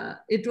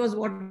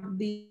what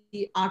the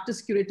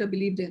artist curator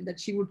believed in, that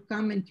she would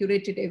come and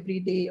curate it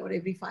every day or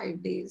every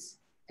 5 days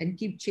and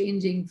keep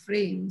changing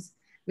frames,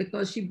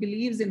 because she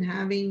believes in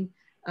having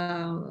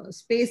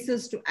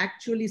spaces to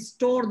actually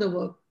store the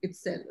work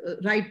itself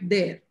right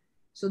there.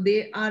 So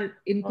they are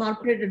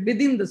incorporated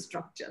within the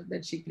structure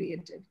that she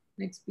created.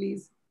 Next,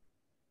 please.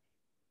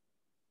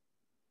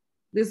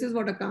 This is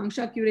what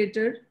Akanksha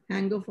curated,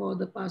 Hanger for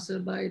the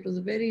Passerby. It was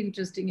a very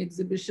interesting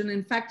exhibition.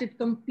 In fact, it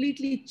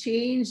completely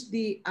changed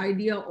the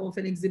idea of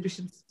an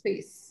exhibition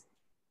space.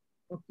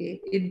 Okay,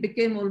 it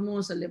became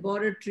almost a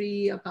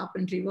laboratory, a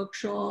carpentry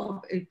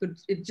workshop.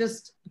 It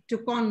just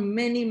took on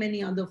many,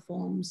 many other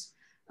forms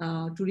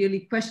to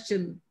really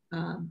question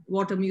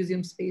what a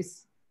museum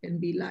space can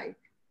be like.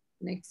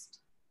 Next.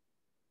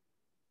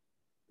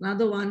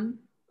 Another one,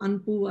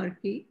 Anpu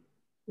Varki.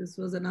 This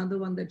was another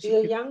one that she...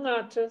 A young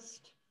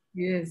artist.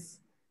 Yes,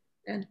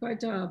 and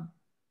quite a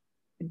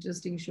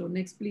interesting show.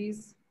 Next,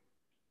 please.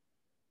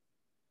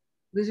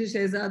 This is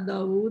Shehzad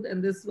Dawood,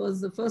 and this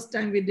was the first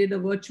time we did a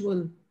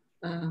virtual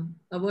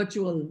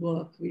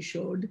work we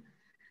showed.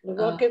 The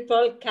work is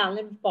called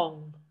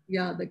Kalimpong.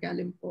 Yeah, the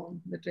Kalimpong,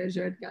 the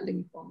treasure at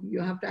Kalimpong.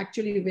 You have to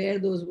actually wear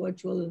those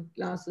virtual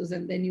glasses,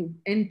 and then you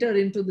enter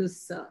into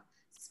this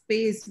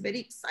space. Very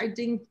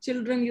exciting.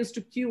 Children used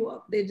to queue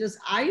up.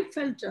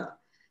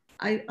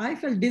 I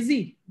felt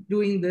dizzy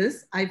doing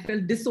this. I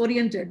felt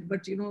disoriented,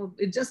 but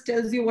it just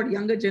tells you what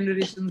younger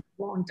generations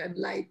want and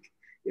like,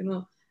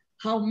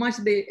 how much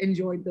they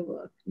enjoyed the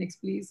work. Next,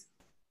 please.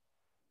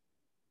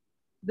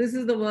 This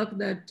is the work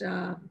that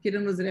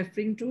Kiran was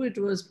referring to. It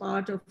was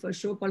part of a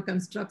show called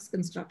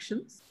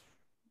Constructions.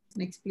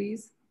 Next,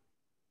 please.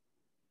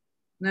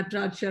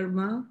 Natraj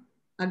Sharma,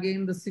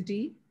 again, the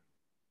city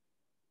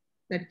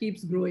that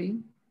keeps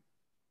growing.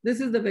 This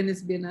is the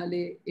Venice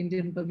Biennale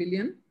Indian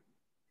Pavilion.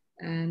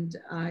 And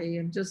I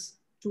have just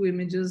 2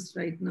 images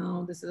right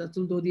now. This is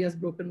Atul Dodia's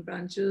Broken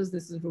Branches.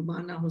 This is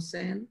Rumana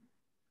Hussain.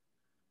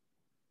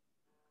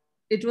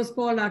 It was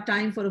called Our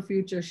Time for a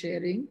Future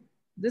Sharing.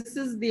 This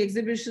is the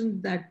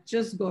exhibition that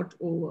just got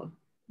over.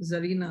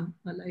 Zarina,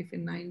 Her Life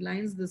in 9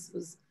 Lines. This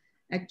was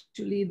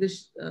actually,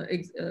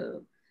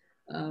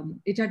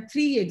 it had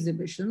 3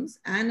 exhibitions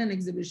and an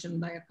exhibition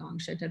by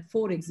Akanksha. It had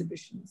 4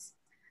 exhibitions.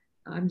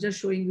 I'm just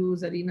showing you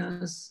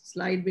Zarina's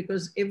slide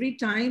because every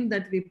time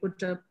that we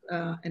put up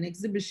an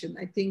exhibition,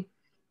 I think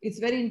it's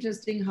very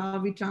interesting how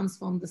we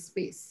transform the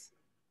space.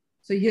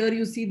 So here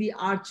you see the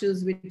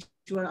arches, which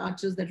were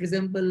arches that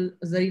resemble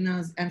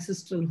Zarina's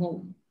ancestral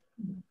home.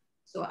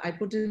 So I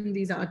put in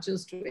these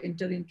arches to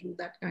enter into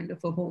that kind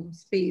of a home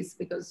space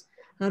because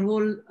her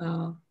whole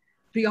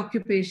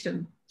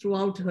preoccupation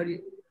throughout her,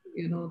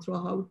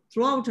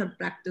 throughout her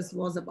practice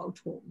was about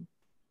home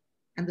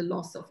and the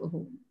loss of a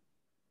home.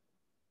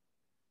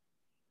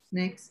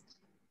 Next,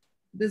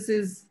 this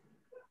is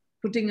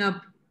putting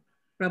up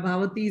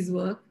Prabhavati's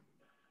work,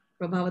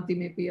 Prabhavati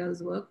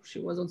Mepia's work. She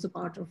was also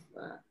part of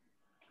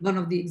one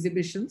of the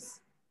exhibitions.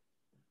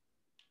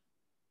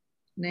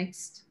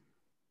 Next,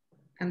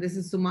 and this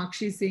is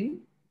Sumakshi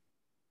Singh.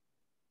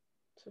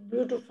 It's a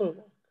beautiful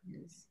work.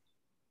 Yes.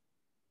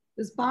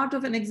 This is part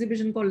of an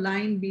exhibition called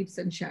Line, Beats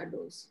and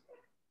Shadows,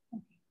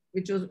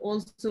 which was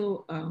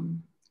also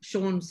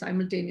shown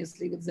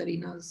simultaneously with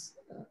Zarina's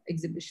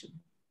exhibition.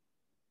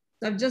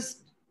 So I've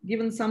just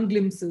given some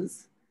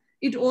glimpses.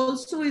 It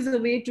also is a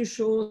way to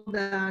show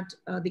that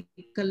the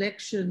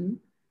collection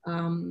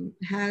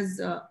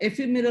has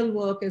ephemeral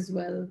work as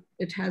well.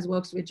 It has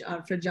works which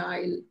are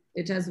fragile.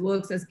 It has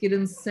works, as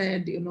Kiran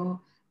said,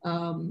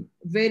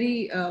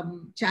 very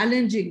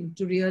challenging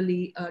to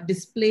really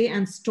display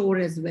and store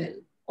as well,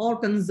 or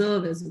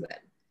conserve as well.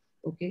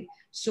 Okay,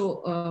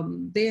 so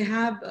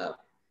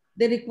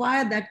they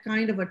require that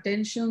kind of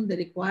attention. They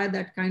require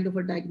that kind of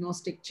a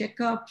diagnostic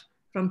checkup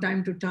from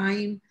time to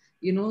time,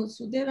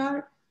 so there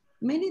are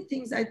many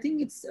things. I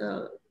think it's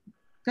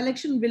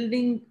collection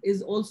building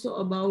is also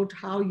about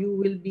how you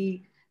will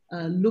be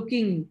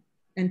looking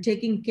and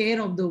taking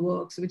care of the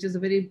works, which is a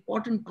very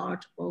important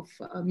part of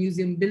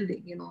museum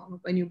building.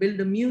 When you build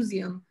a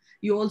museum,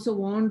 you also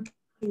want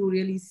to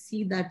really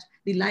see that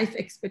the life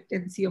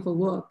expectancy of a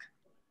work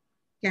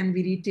can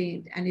be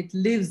retained and it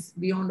lives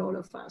beyond all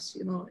of us.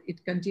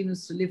 It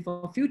continues to live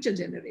for future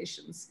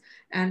generations.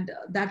 And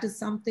that is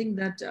something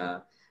that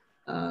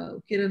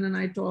Kiran and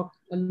I talk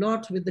a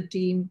lot with the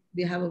team.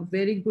 We have a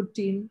very good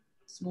team,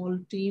 small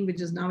team,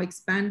 which is now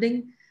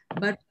expanding.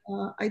 But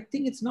I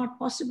think it's not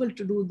possible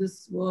to do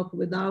this work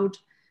without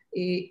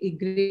a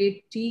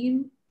great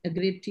team, a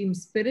great team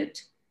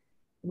spirit,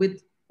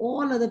 with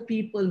all other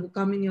people who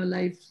come in your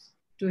life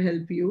to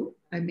help you.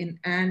 I mean,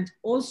 and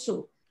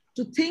also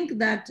to think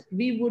that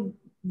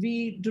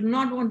we do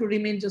not want to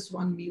remain just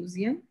one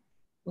museum.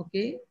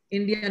 Okay,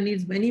 India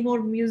needs many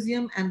more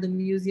museum, and the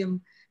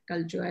museum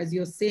culture, as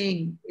you're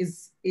saying,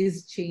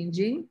 is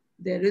changing.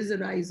 There is a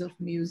rise of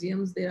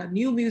museums. There are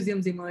new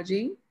museums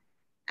emerging,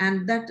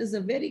 and that's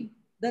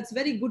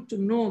very good to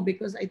know,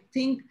 because I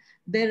think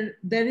there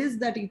is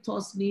that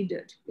ethos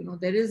needed. You know,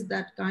 there is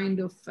that kind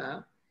of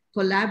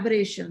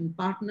collaboration,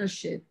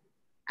 partnership,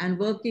 and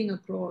working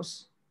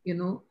across. You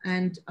know,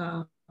 and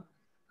uh,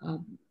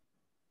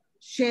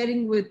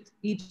 sharing with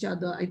each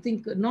other. I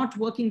think not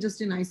working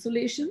just in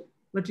isolation,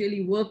 but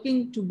really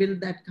working to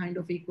build that kind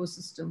of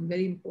ecosystem,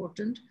 very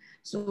important.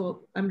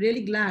 So I'm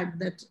really glad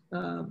that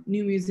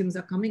new museums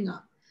are coming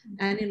up.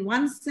 And in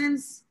one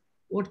sense,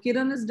 what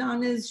Kiran has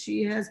done is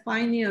she has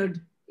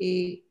pioneered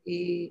a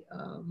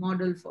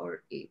model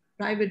for a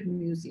private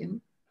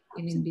museum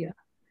in India,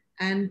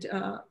 and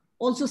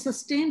also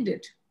sustained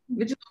it,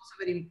 which is also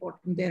very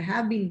important. There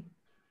have been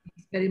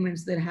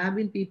experiments, there have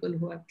been people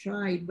who have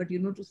tried, but you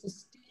know, to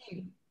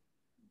sustain.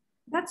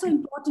 That's so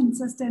important,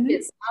 sustenance.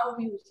 Yes, how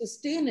you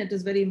sustain it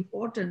is very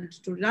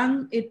important. To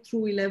run it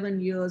through 11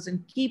 years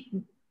and keep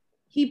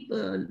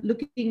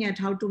looking at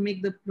how to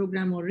make the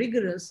program more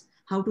rigorous,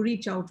 how to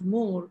reach out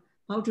more,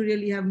 how to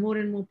really have more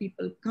and more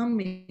people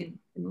come in,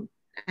 you know,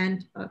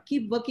 and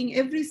keep working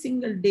every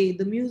single day.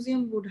 The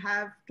museum would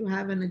have to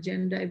have an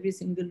agenda every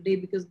single day,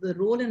 because the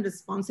role and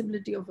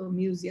responsibility of a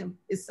museum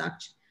is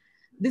such.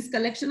 This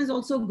collection is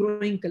also a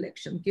growing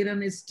collection.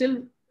 Kiran is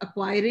still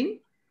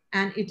acquiring,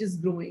 and it is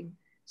growing.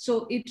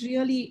 So it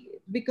really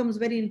becomes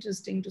very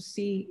interesting to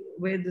see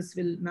where this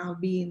will now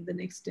be in the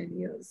next 10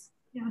 years.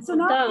 Yeah. So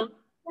now,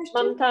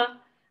 Mamta,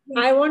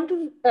 I want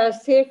to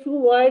say a few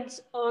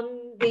words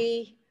on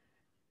the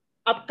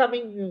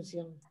upcoming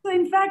museum. So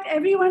in fact,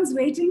 everyone's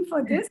waiting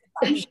for this.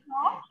 I'm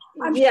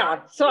sure.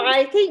 Yeah. So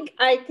I think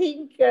I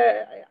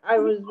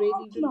was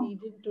ready to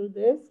lead into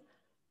this.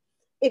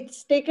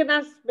 It's taken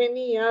us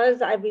many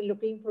years. I've been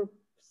looking for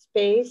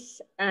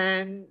space,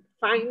 and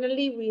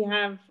finally we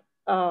have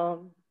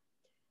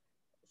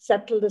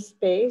settled the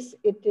space.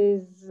 It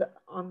is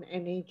on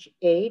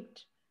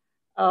NH8,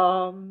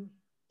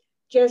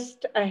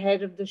 just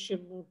ahead of the Shiv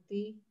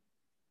Murti,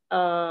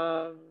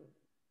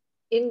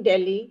 in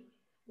Delhi.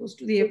 Close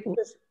to the airport.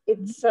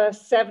 It's a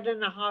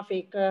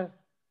 7.5-acre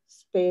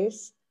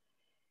space.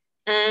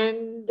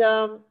 And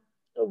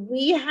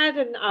we had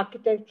an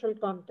architectural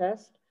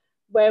contest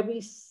where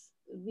we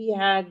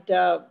had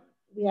a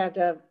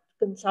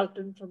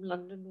consultant from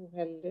London who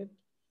held it,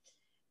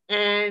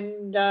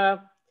 and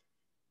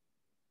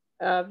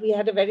we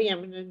had a very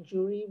eminent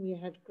jury. We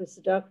had Chris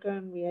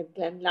Durkin, we had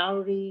Glenn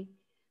Lowry,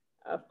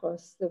 of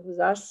course there was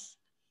us,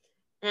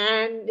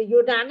 and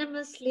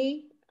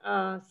unanimously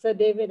Sir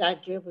David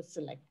Adjaye was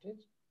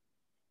selected.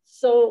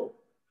 So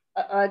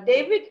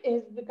David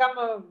has become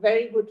a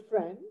very good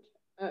friend,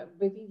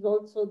 but he's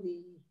also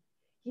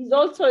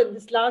in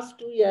this last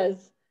 2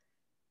 years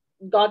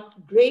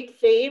got great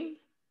fame,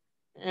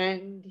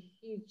 and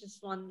he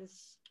just won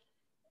this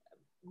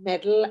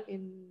medal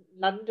in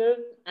London.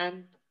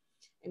 And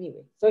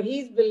anyway, so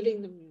he's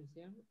building the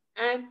museum,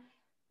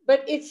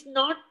 but it's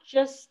not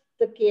just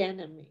the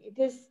KNMA, it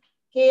is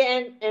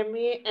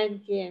KNMA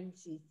and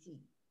KNCC.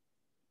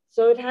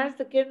 So it has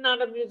the Kiran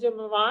Nadar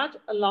Museum of Art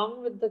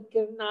along with the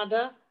Kiran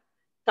Nadar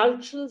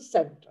Cultural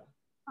Center.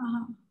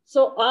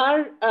 So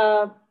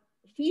our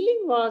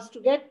feeling was to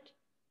get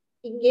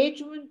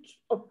engagement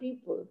of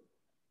people,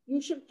 you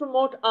should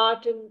promote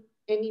art in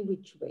any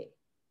which way.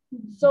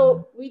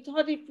 So we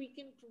thought if we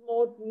can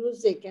promote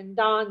music and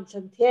dance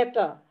and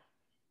theater,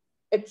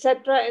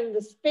 etc. in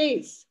the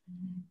space,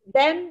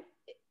 then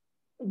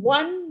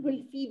one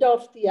will feed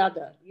off the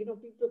other. You know,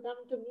 people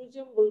come to the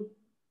museum will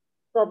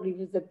probably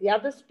visit the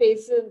other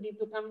spaces, and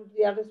people come to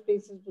the other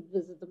spaces would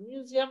visit the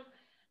museum.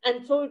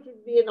 And so it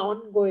would be an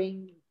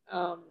ongoing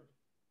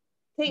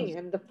thing,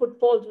 and the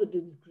footfalls would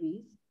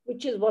increase,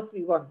 which is what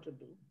we want to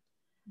do.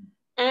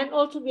 And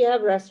also we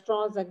have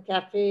restaurants and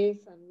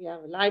cafes, and we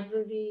have a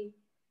library.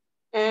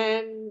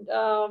 And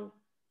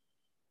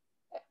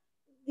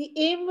the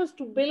aim was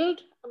to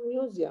build a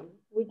museum,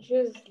 which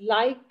is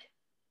like,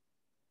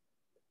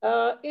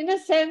 in a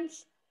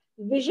sense,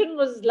 vision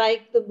was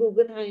like the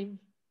Guggenheim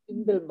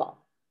in Bilbao.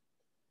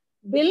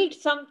 Build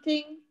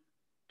something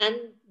and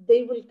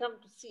they will come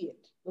to see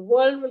it. The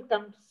world will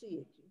come to see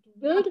it. To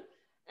build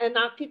an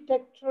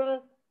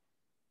architectural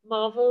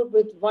marvel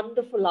with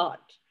wonderful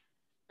art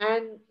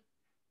and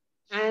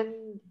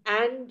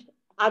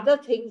other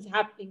things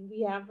happening.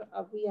 We have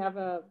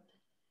a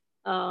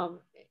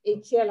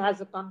HCL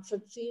has a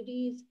concert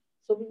series,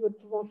 so we would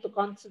promote the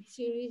concert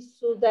series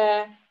through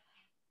there.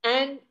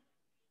 And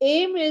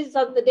aim is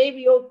on the day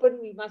we open,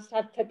 we must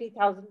have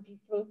 30,000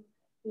 people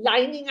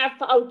lining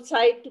up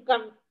outside to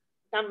come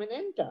and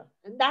enter.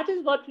 And that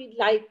is what we'd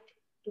like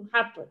to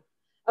happen.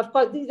 Of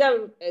course, these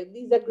are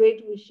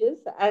great wishes,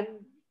 and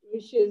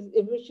wishes,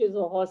 if wishes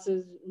or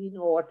horses, we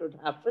know what would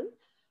happen.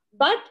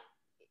 But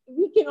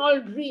we can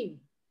all dream.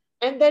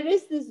 And there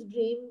is this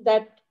dream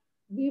that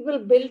we will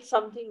build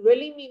something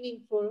really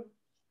meaningful.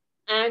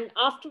 And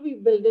after we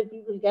build it,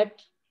 we will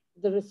get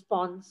the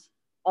response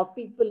of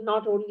people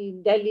not only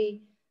in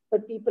Delhi,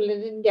 but people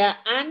in India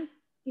and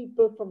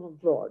people from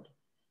abroad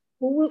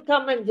who will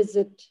come and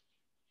visit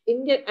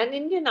India. And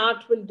Indian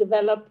art will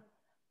develop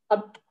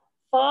a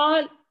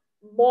far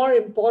more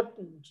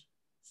important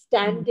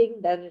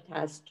standing than it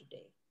has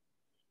today.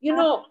 You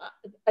know,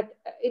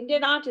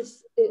 Indian art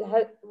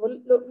well,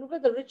 look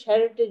at the rich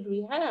heritage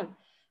we have,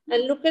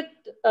 and look at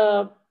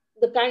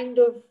the kind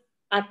of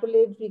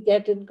accolades we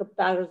get in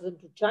comparison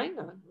to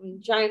China. I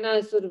mean, China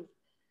is sort of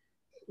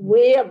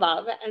way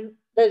above, and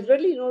there's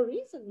really no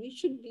reason we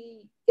should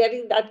be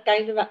getting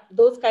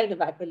those kind of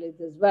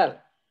accolades as well.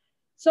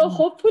 So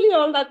hopefully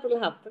all that will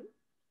happen,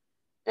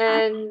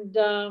 and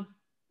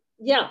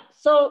yeah,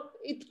 so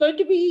it's going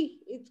to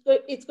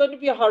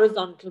be a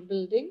horizontal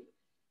building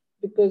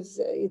because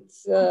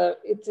it's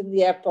in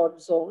the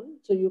airport zone,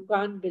 so you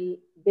can't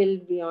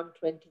build beyond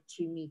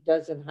 23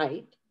 meters in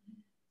height.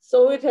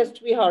 So it has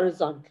to be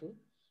horizontal.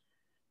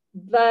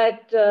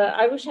 But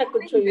I wish I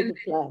could show you the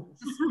plans.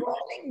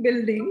 Sprawling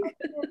building.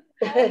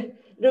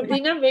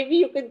 Roobina, maybe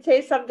you can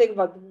say something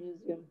about the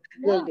museum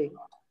building.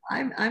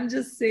 I'm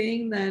just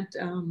saying that,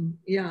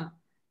 yeah,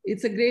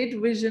 it's a great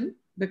vision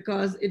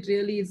because it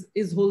really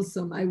is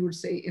wholesome, I would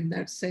say, in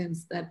that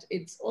sense, that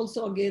it's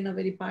also, again, a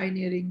very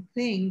pioneering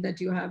thing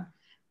that you have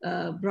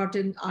brought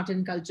in art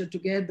and culture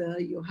together.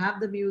 You have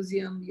the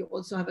museum, you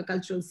also have a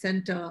cultural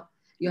center,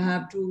 you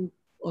have 2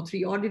 or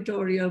 3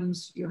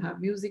 auditoriums, you have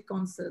music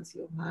concerts,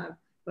 you have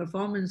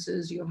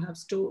performances, you have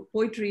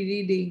poetry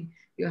reading,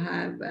 you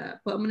have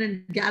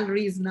permanent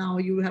galleries now,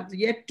 you have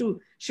yet to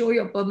show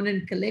your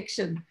permanent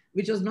collection,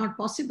 which was not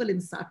possible in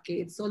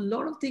Saket. So a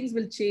lot of things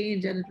will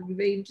change, and it will be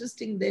very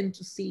interesting then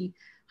to see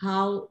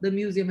how the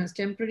museum has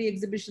temporary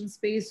exhibition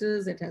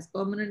spaces, it has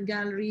permanent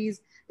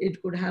galleries, it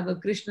could have a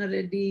Krishna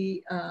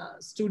Reddy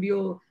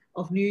studio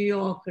of New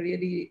York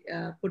really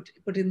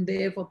put in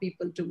there for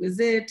people to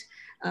visit.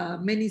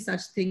 Many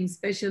such things,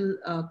 special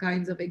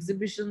kinds of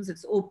exhibitions.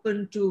 It's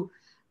open to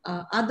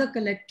other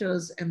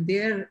collectors and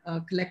their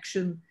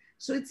collection.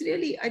 So it's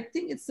really, I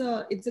think it's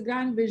a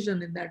grand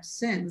vision in that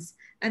sense.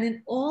 And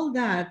in all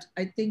that,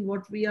 I think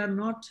what we are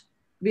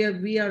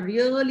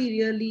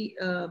really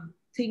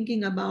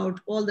thinking about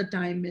all the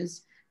time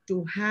is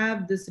to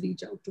have this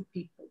reach out to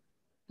people.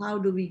 How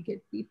do we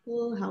get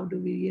people? How do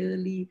we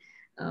really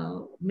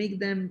make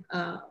them,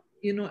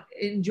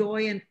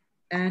 enjoy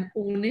and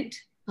own it?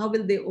 How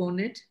will they own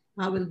it?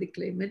 How will they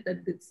claim it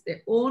that it's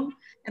their own?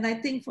 And I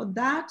think for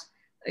that,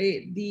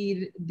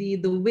 the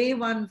way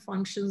one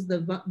functions,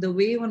 the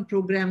way one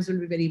programs will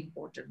be very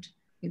important.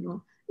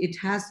 It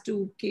has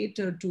to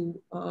cater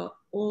to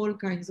all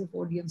kinds of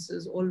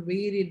audiences, all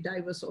varied,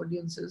 diverse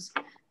audiences,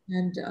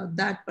 and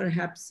that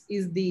perhaps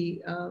is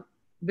the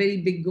very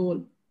big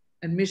goal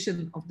and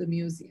mission of the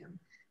museum.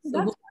 So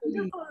that's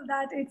wonderful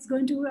that it's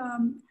going to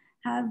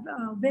have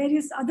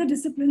various other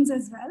disciplines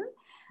as well.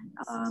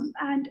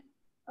 And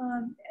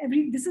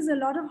this is a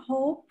lot of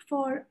hope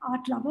for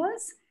art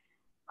lovers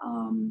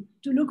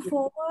to look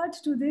forward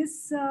to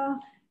this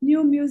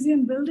new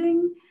museum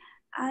building.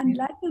 And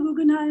like the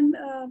Guggenheim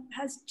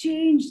has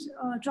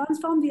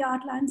transformed the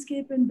art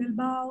landscape in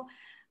Bilbao,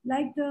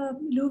 like the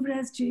Louvre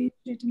has changed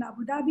it in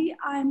Abu Dhabi,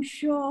 I'm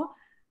sure,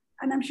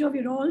 and I'm sure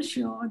we're all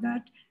sure,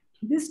 that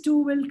this too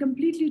will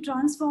completely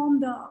transform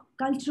the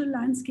cultural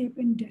landscape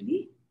in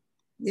Delhi.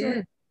 Yeah. So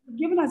it's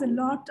given us a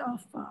lot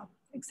of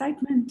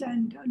excitement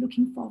and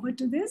looking forward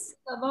to this.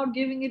 It's about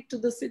giving it to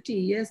the city.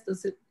 Yes,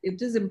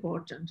 it is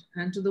important,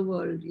 and to the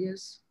world.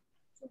 Yes.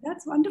 So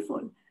that's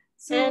wonderful.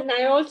 So, and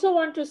I also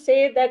want to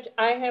say that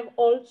I am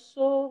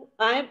also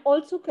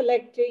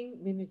collecting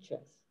miniatures.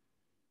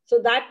 So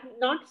that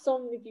not so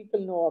many people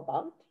know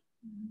about.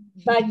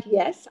 But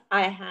yes,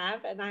 I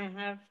have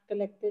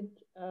collected.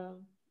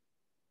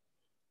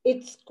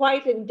 It's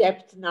quite in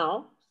depth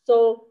now.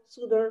 So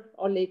sooner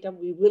or later,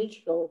 we will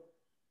show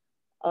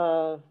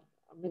a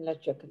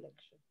miniature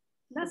collection.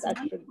 That's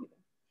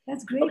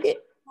great. Okay.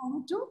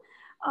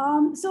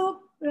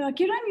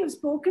 Kiran, you've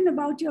spoken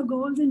about your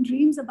goals and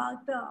dreams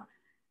about the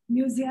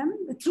museum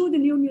through the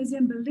new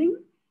museum building,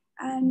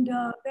 and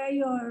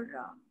where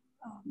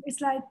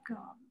it's like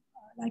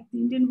the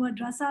Indian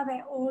word rasa,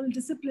 where all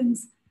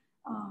disciplines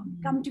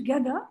come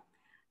together,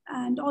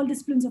 and all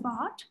disciplines of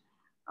art.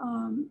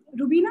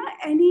 Roobina,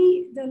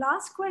 the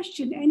last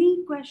question,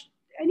 any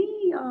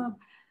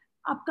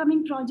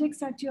upcoming projects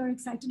that you're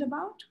excited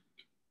about?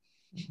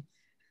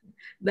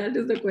 That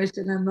is the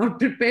question I'm not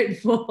prepared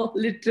for,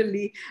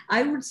 literally.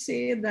 I would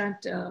say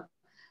that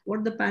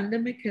what the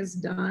pandemic has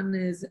done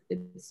is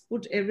it's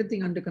put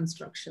everything under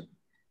construction,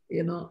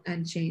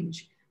 and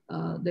change.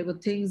 There were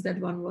things that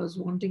one was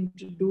wanting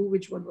to do,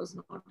 which one was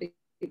not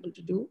able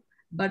to do.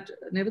 But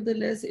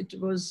nevertheless,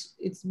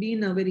 it's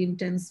been a very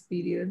intense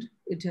period.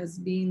 It has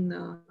been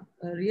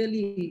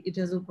it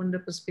has opened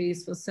up a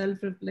space for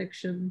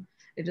self-reflection.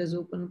 It has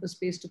opened up a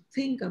space to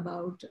think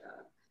about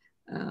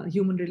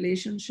human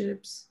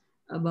relationships,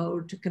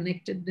 about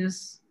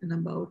connectedness, and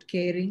about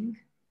caring,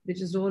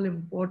 which is all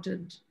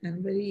important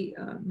and very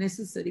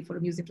necessary for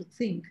a museum to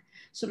think.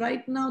 So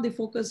right now, the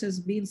focus has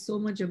been so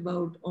much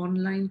about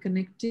online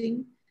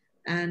connecting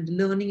and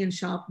learning and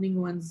sharpening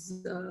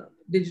one's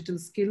digital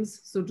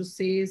skills, so to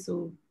say,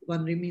 so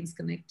one remains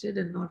connected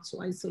and not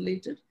so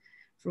isolated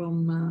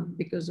from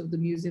because of the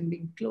museum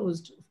being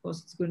closed. Of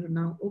course, it's going to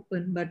now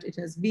open, but it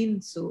has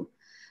been so.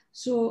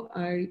 So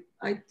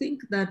I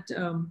think that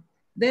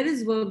there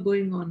is work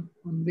going on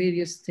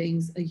various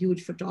things, a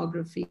huge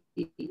photography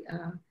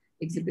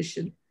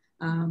exhibition.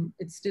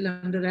 It's still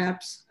under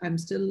wraps.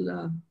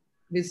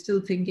 We're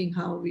still thinking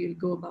how we'll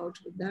go about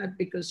with that,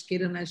 because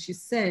Kiran, as she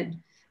said,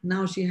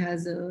 now she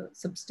has a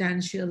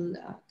substantial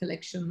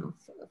collection of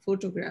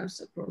photographs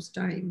across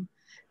time.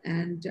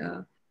 And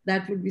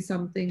that would be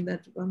something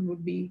that one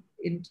would be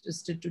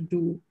interested to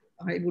do.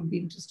 I would be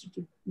interested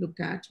to look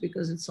at,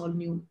 because it's all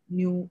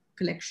new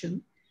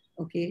collection,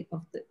 okay,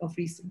 of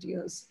recent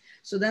years.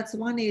 So that's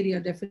one area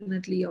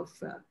definitely of,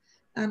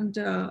 I've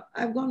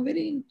got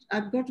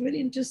very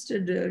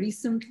interested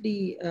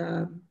recently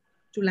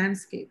to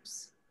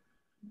landscapes.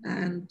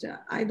 And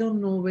I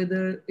don't know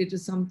whether it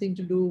is something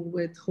to do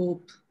with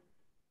hope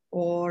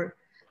or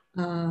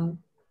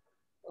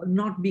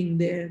not being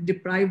there,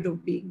 deprived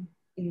of being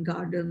in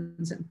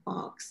gardens and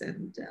parks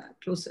and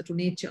closer to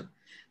nature.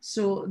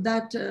 So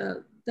that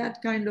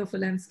kind of a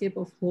landscape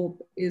of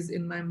hope is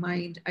in my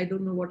mind. I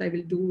don't know what I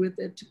will do with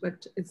it,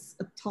 but it's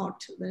a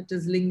thought that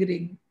is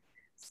lingering.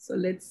 So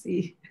let's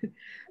see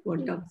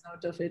what comes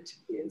out of it.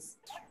 Yes.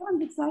 That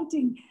sounds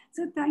exciting.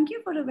 So thank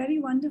you for a very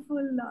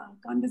wonderful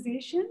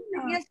conversation.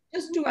 Yes,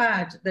 just to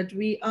add that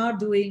we are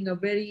doing a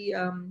very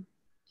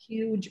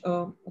huge,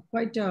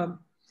 quite a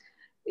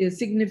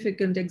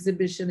significant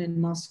exhibition in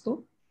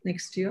Moscow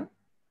next year.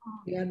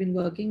 We have been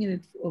working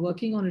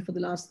on it for the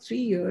last 3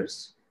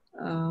 years.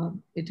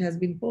 It has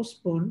been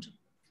postponed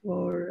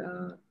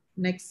for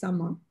next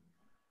summer,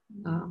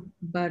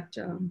 but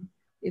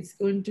it's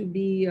going to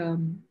be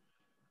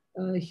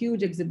a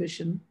huge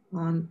exhibition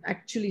on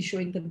actually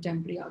showing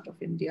contemporary art of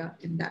India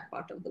in that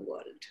part of the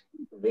world.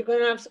 We're going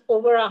to have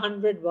over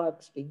 100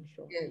 works being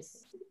shown.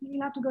 Yes.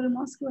 You'll have to go to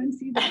Moscow and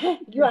see that.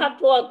 You have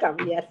to all come,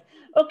 yes.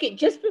 Okay,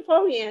 just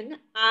before we end,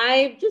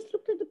 I've just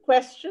looked at the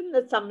question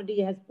that somebody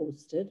has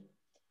posted.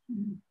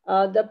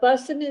 The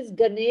person is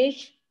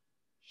Ganesh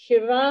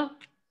Shiva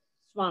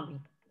Swami.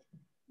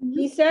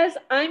 He says,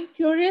 I'm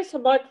curious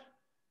about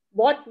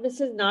what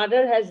Mrs.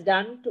 Nadar has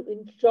done to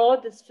ensure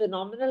this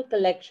phenomenal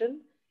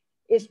collection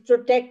is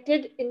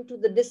protected into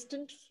the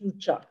distant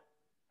future,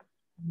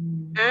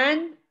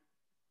 and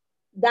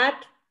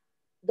that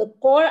the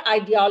core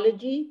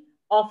ideology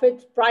of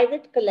its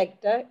private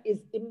collector is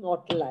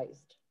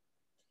immortalized.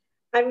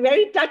 I'm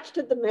very touched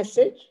at the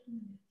message.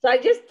 So I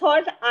just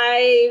thought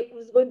I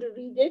was going to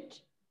read it.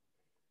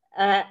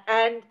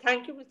 And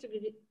thank you, Mr.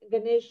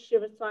 Ganesh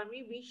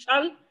Shivaswamy. We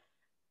shall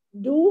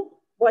do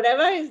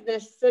whatever is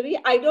necessary.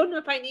 I don't know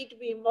if I need to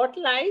be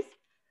immortalized,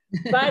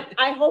 but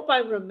I hope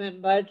I'm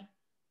remembered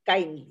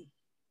kindly.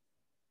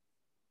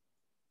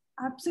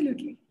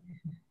 Absolutely.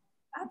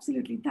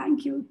 Absolutely.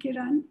 Thank you,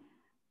 Kiran.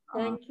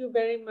 Thank you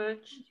very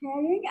much.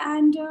 Sharing.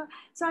 And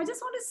so I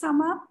just want to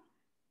sum up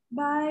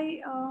by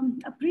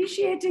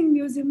appreciating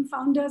museum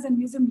founders and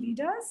museum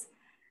leaders.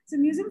 So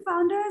museum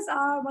founders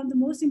are one of the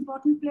most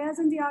important players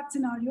in the art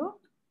scenario.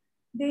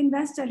 They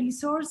invest their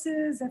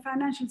resources, their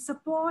financial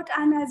support,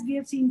 and as we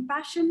have seen,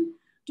 passion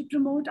to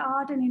promote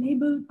art and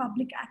enable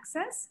public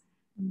access.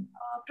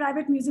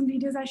 Private museum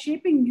leaders are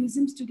shaping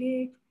museums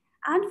today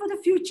and for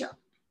the future.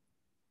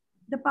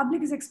 The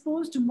public is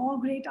exposed to more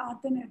great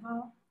art than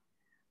ever.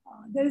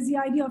 There is the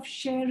idea of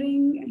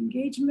sharing,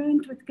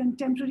 engagement with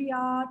contemporary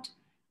art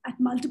at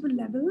multiple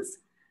levels,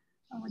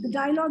 the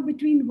dialogue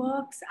between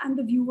works and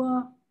the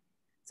viewer.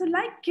 So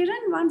like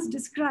Kiran once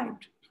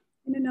described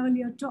in an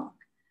earlier talk,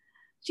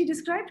 she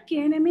described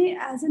KNMA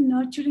as a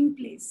nurturing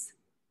place.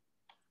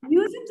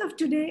 Museums of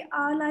today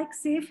are like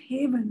safe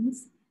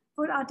havens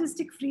for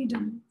artistic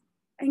freedom,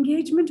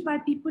 engagement by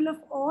people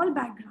of all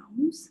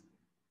backgrounds,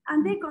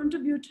 and they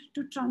contribute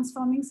to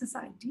transforming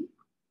society.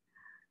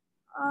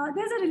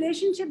 There's a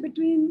relationship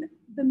between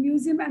the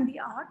museum and the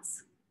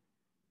arts,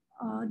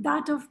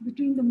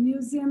 between the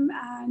museum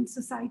and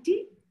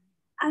society,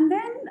 and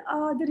then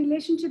the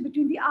relationship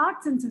between the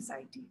arts and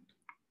society.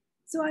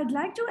 So I'd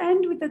like to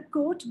end with a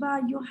quote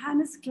by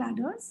Johannes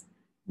Cladders.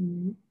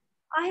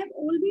 I have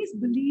always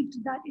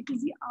believed that it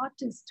is the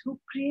artist who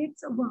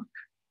creates a work,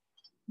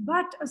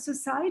 but a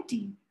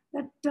society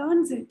that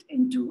turns it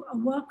into a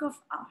work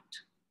of art.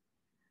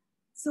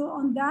 So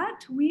on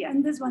that, we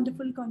end this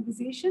wonderful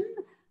conversation.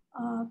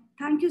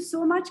 Thank you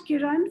so much,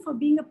 Kiran, for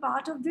being a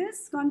part of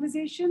this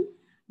conversation.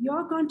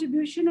 Your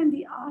contribution in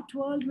the art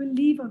world will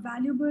leave a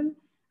valuable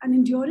and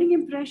enduring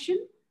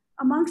impression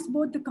amongst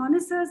both the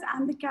connoisseurs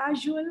and the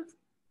casual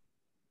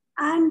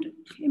and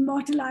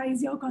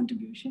immortalize your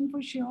contribution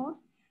for sure.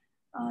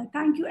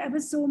 Thank you ever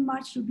so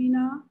much,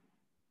 Roobina,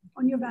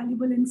 on your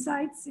valuable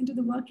insights into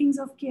the workings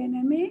of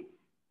KNMA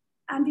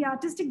and the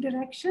artistic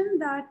direction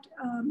that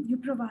you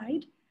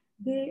provide.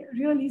 They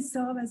really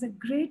serve as a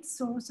great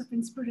source of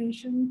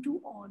inspiration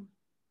to all.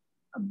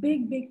 A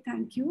big, big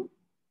thank you.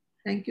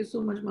 Thank you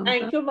so much, Mamta.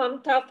 Thank you,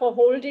 Mamta, for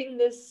holding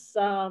this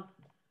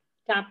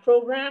TAP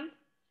program.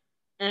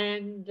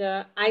 And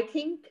I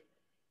think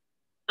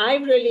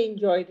I've really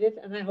enjoyed it,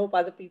 and I hope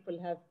other people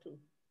have too.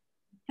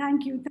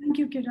 Thank you. Thank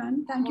you,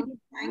 Kiran. Thank you.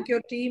 Thank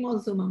your team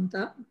also,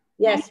 Mamta.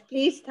 Yes,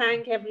 please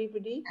thank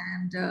everybody.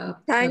 And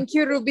thank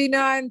you,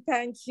 Roobina, and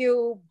thank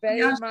you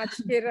very much,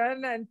 Kiran,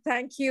 and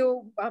thank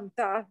you,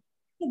 Mamta.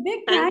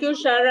 Thank you,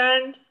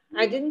 Sharan.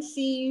 I didn't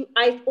see you.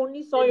 I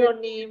only saw your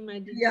name. I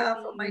didn't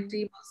see for my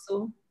team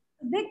also.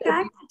 A big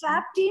thanks to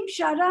TAP team,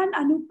 Sharan,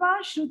 Anupa,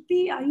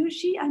 Shruti,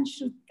 Ayushi,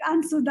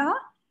 and Sudha.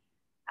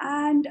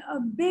 And a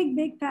big,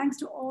 big thanks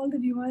to all the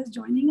viewers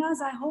joining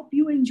us. I hope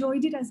you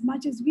enjoyed it as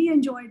much as we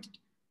enjoyed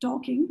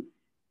talking.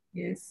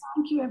 Yes.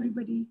 Thank you,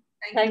 everybody.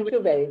 Thank you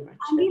very much.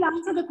 And we'll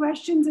answer the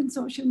questions in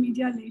social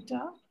media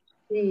later.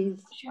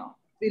 Please. Sure.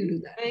 We'll do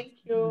that. Thank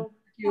you.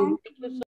 Thank you. Thank you.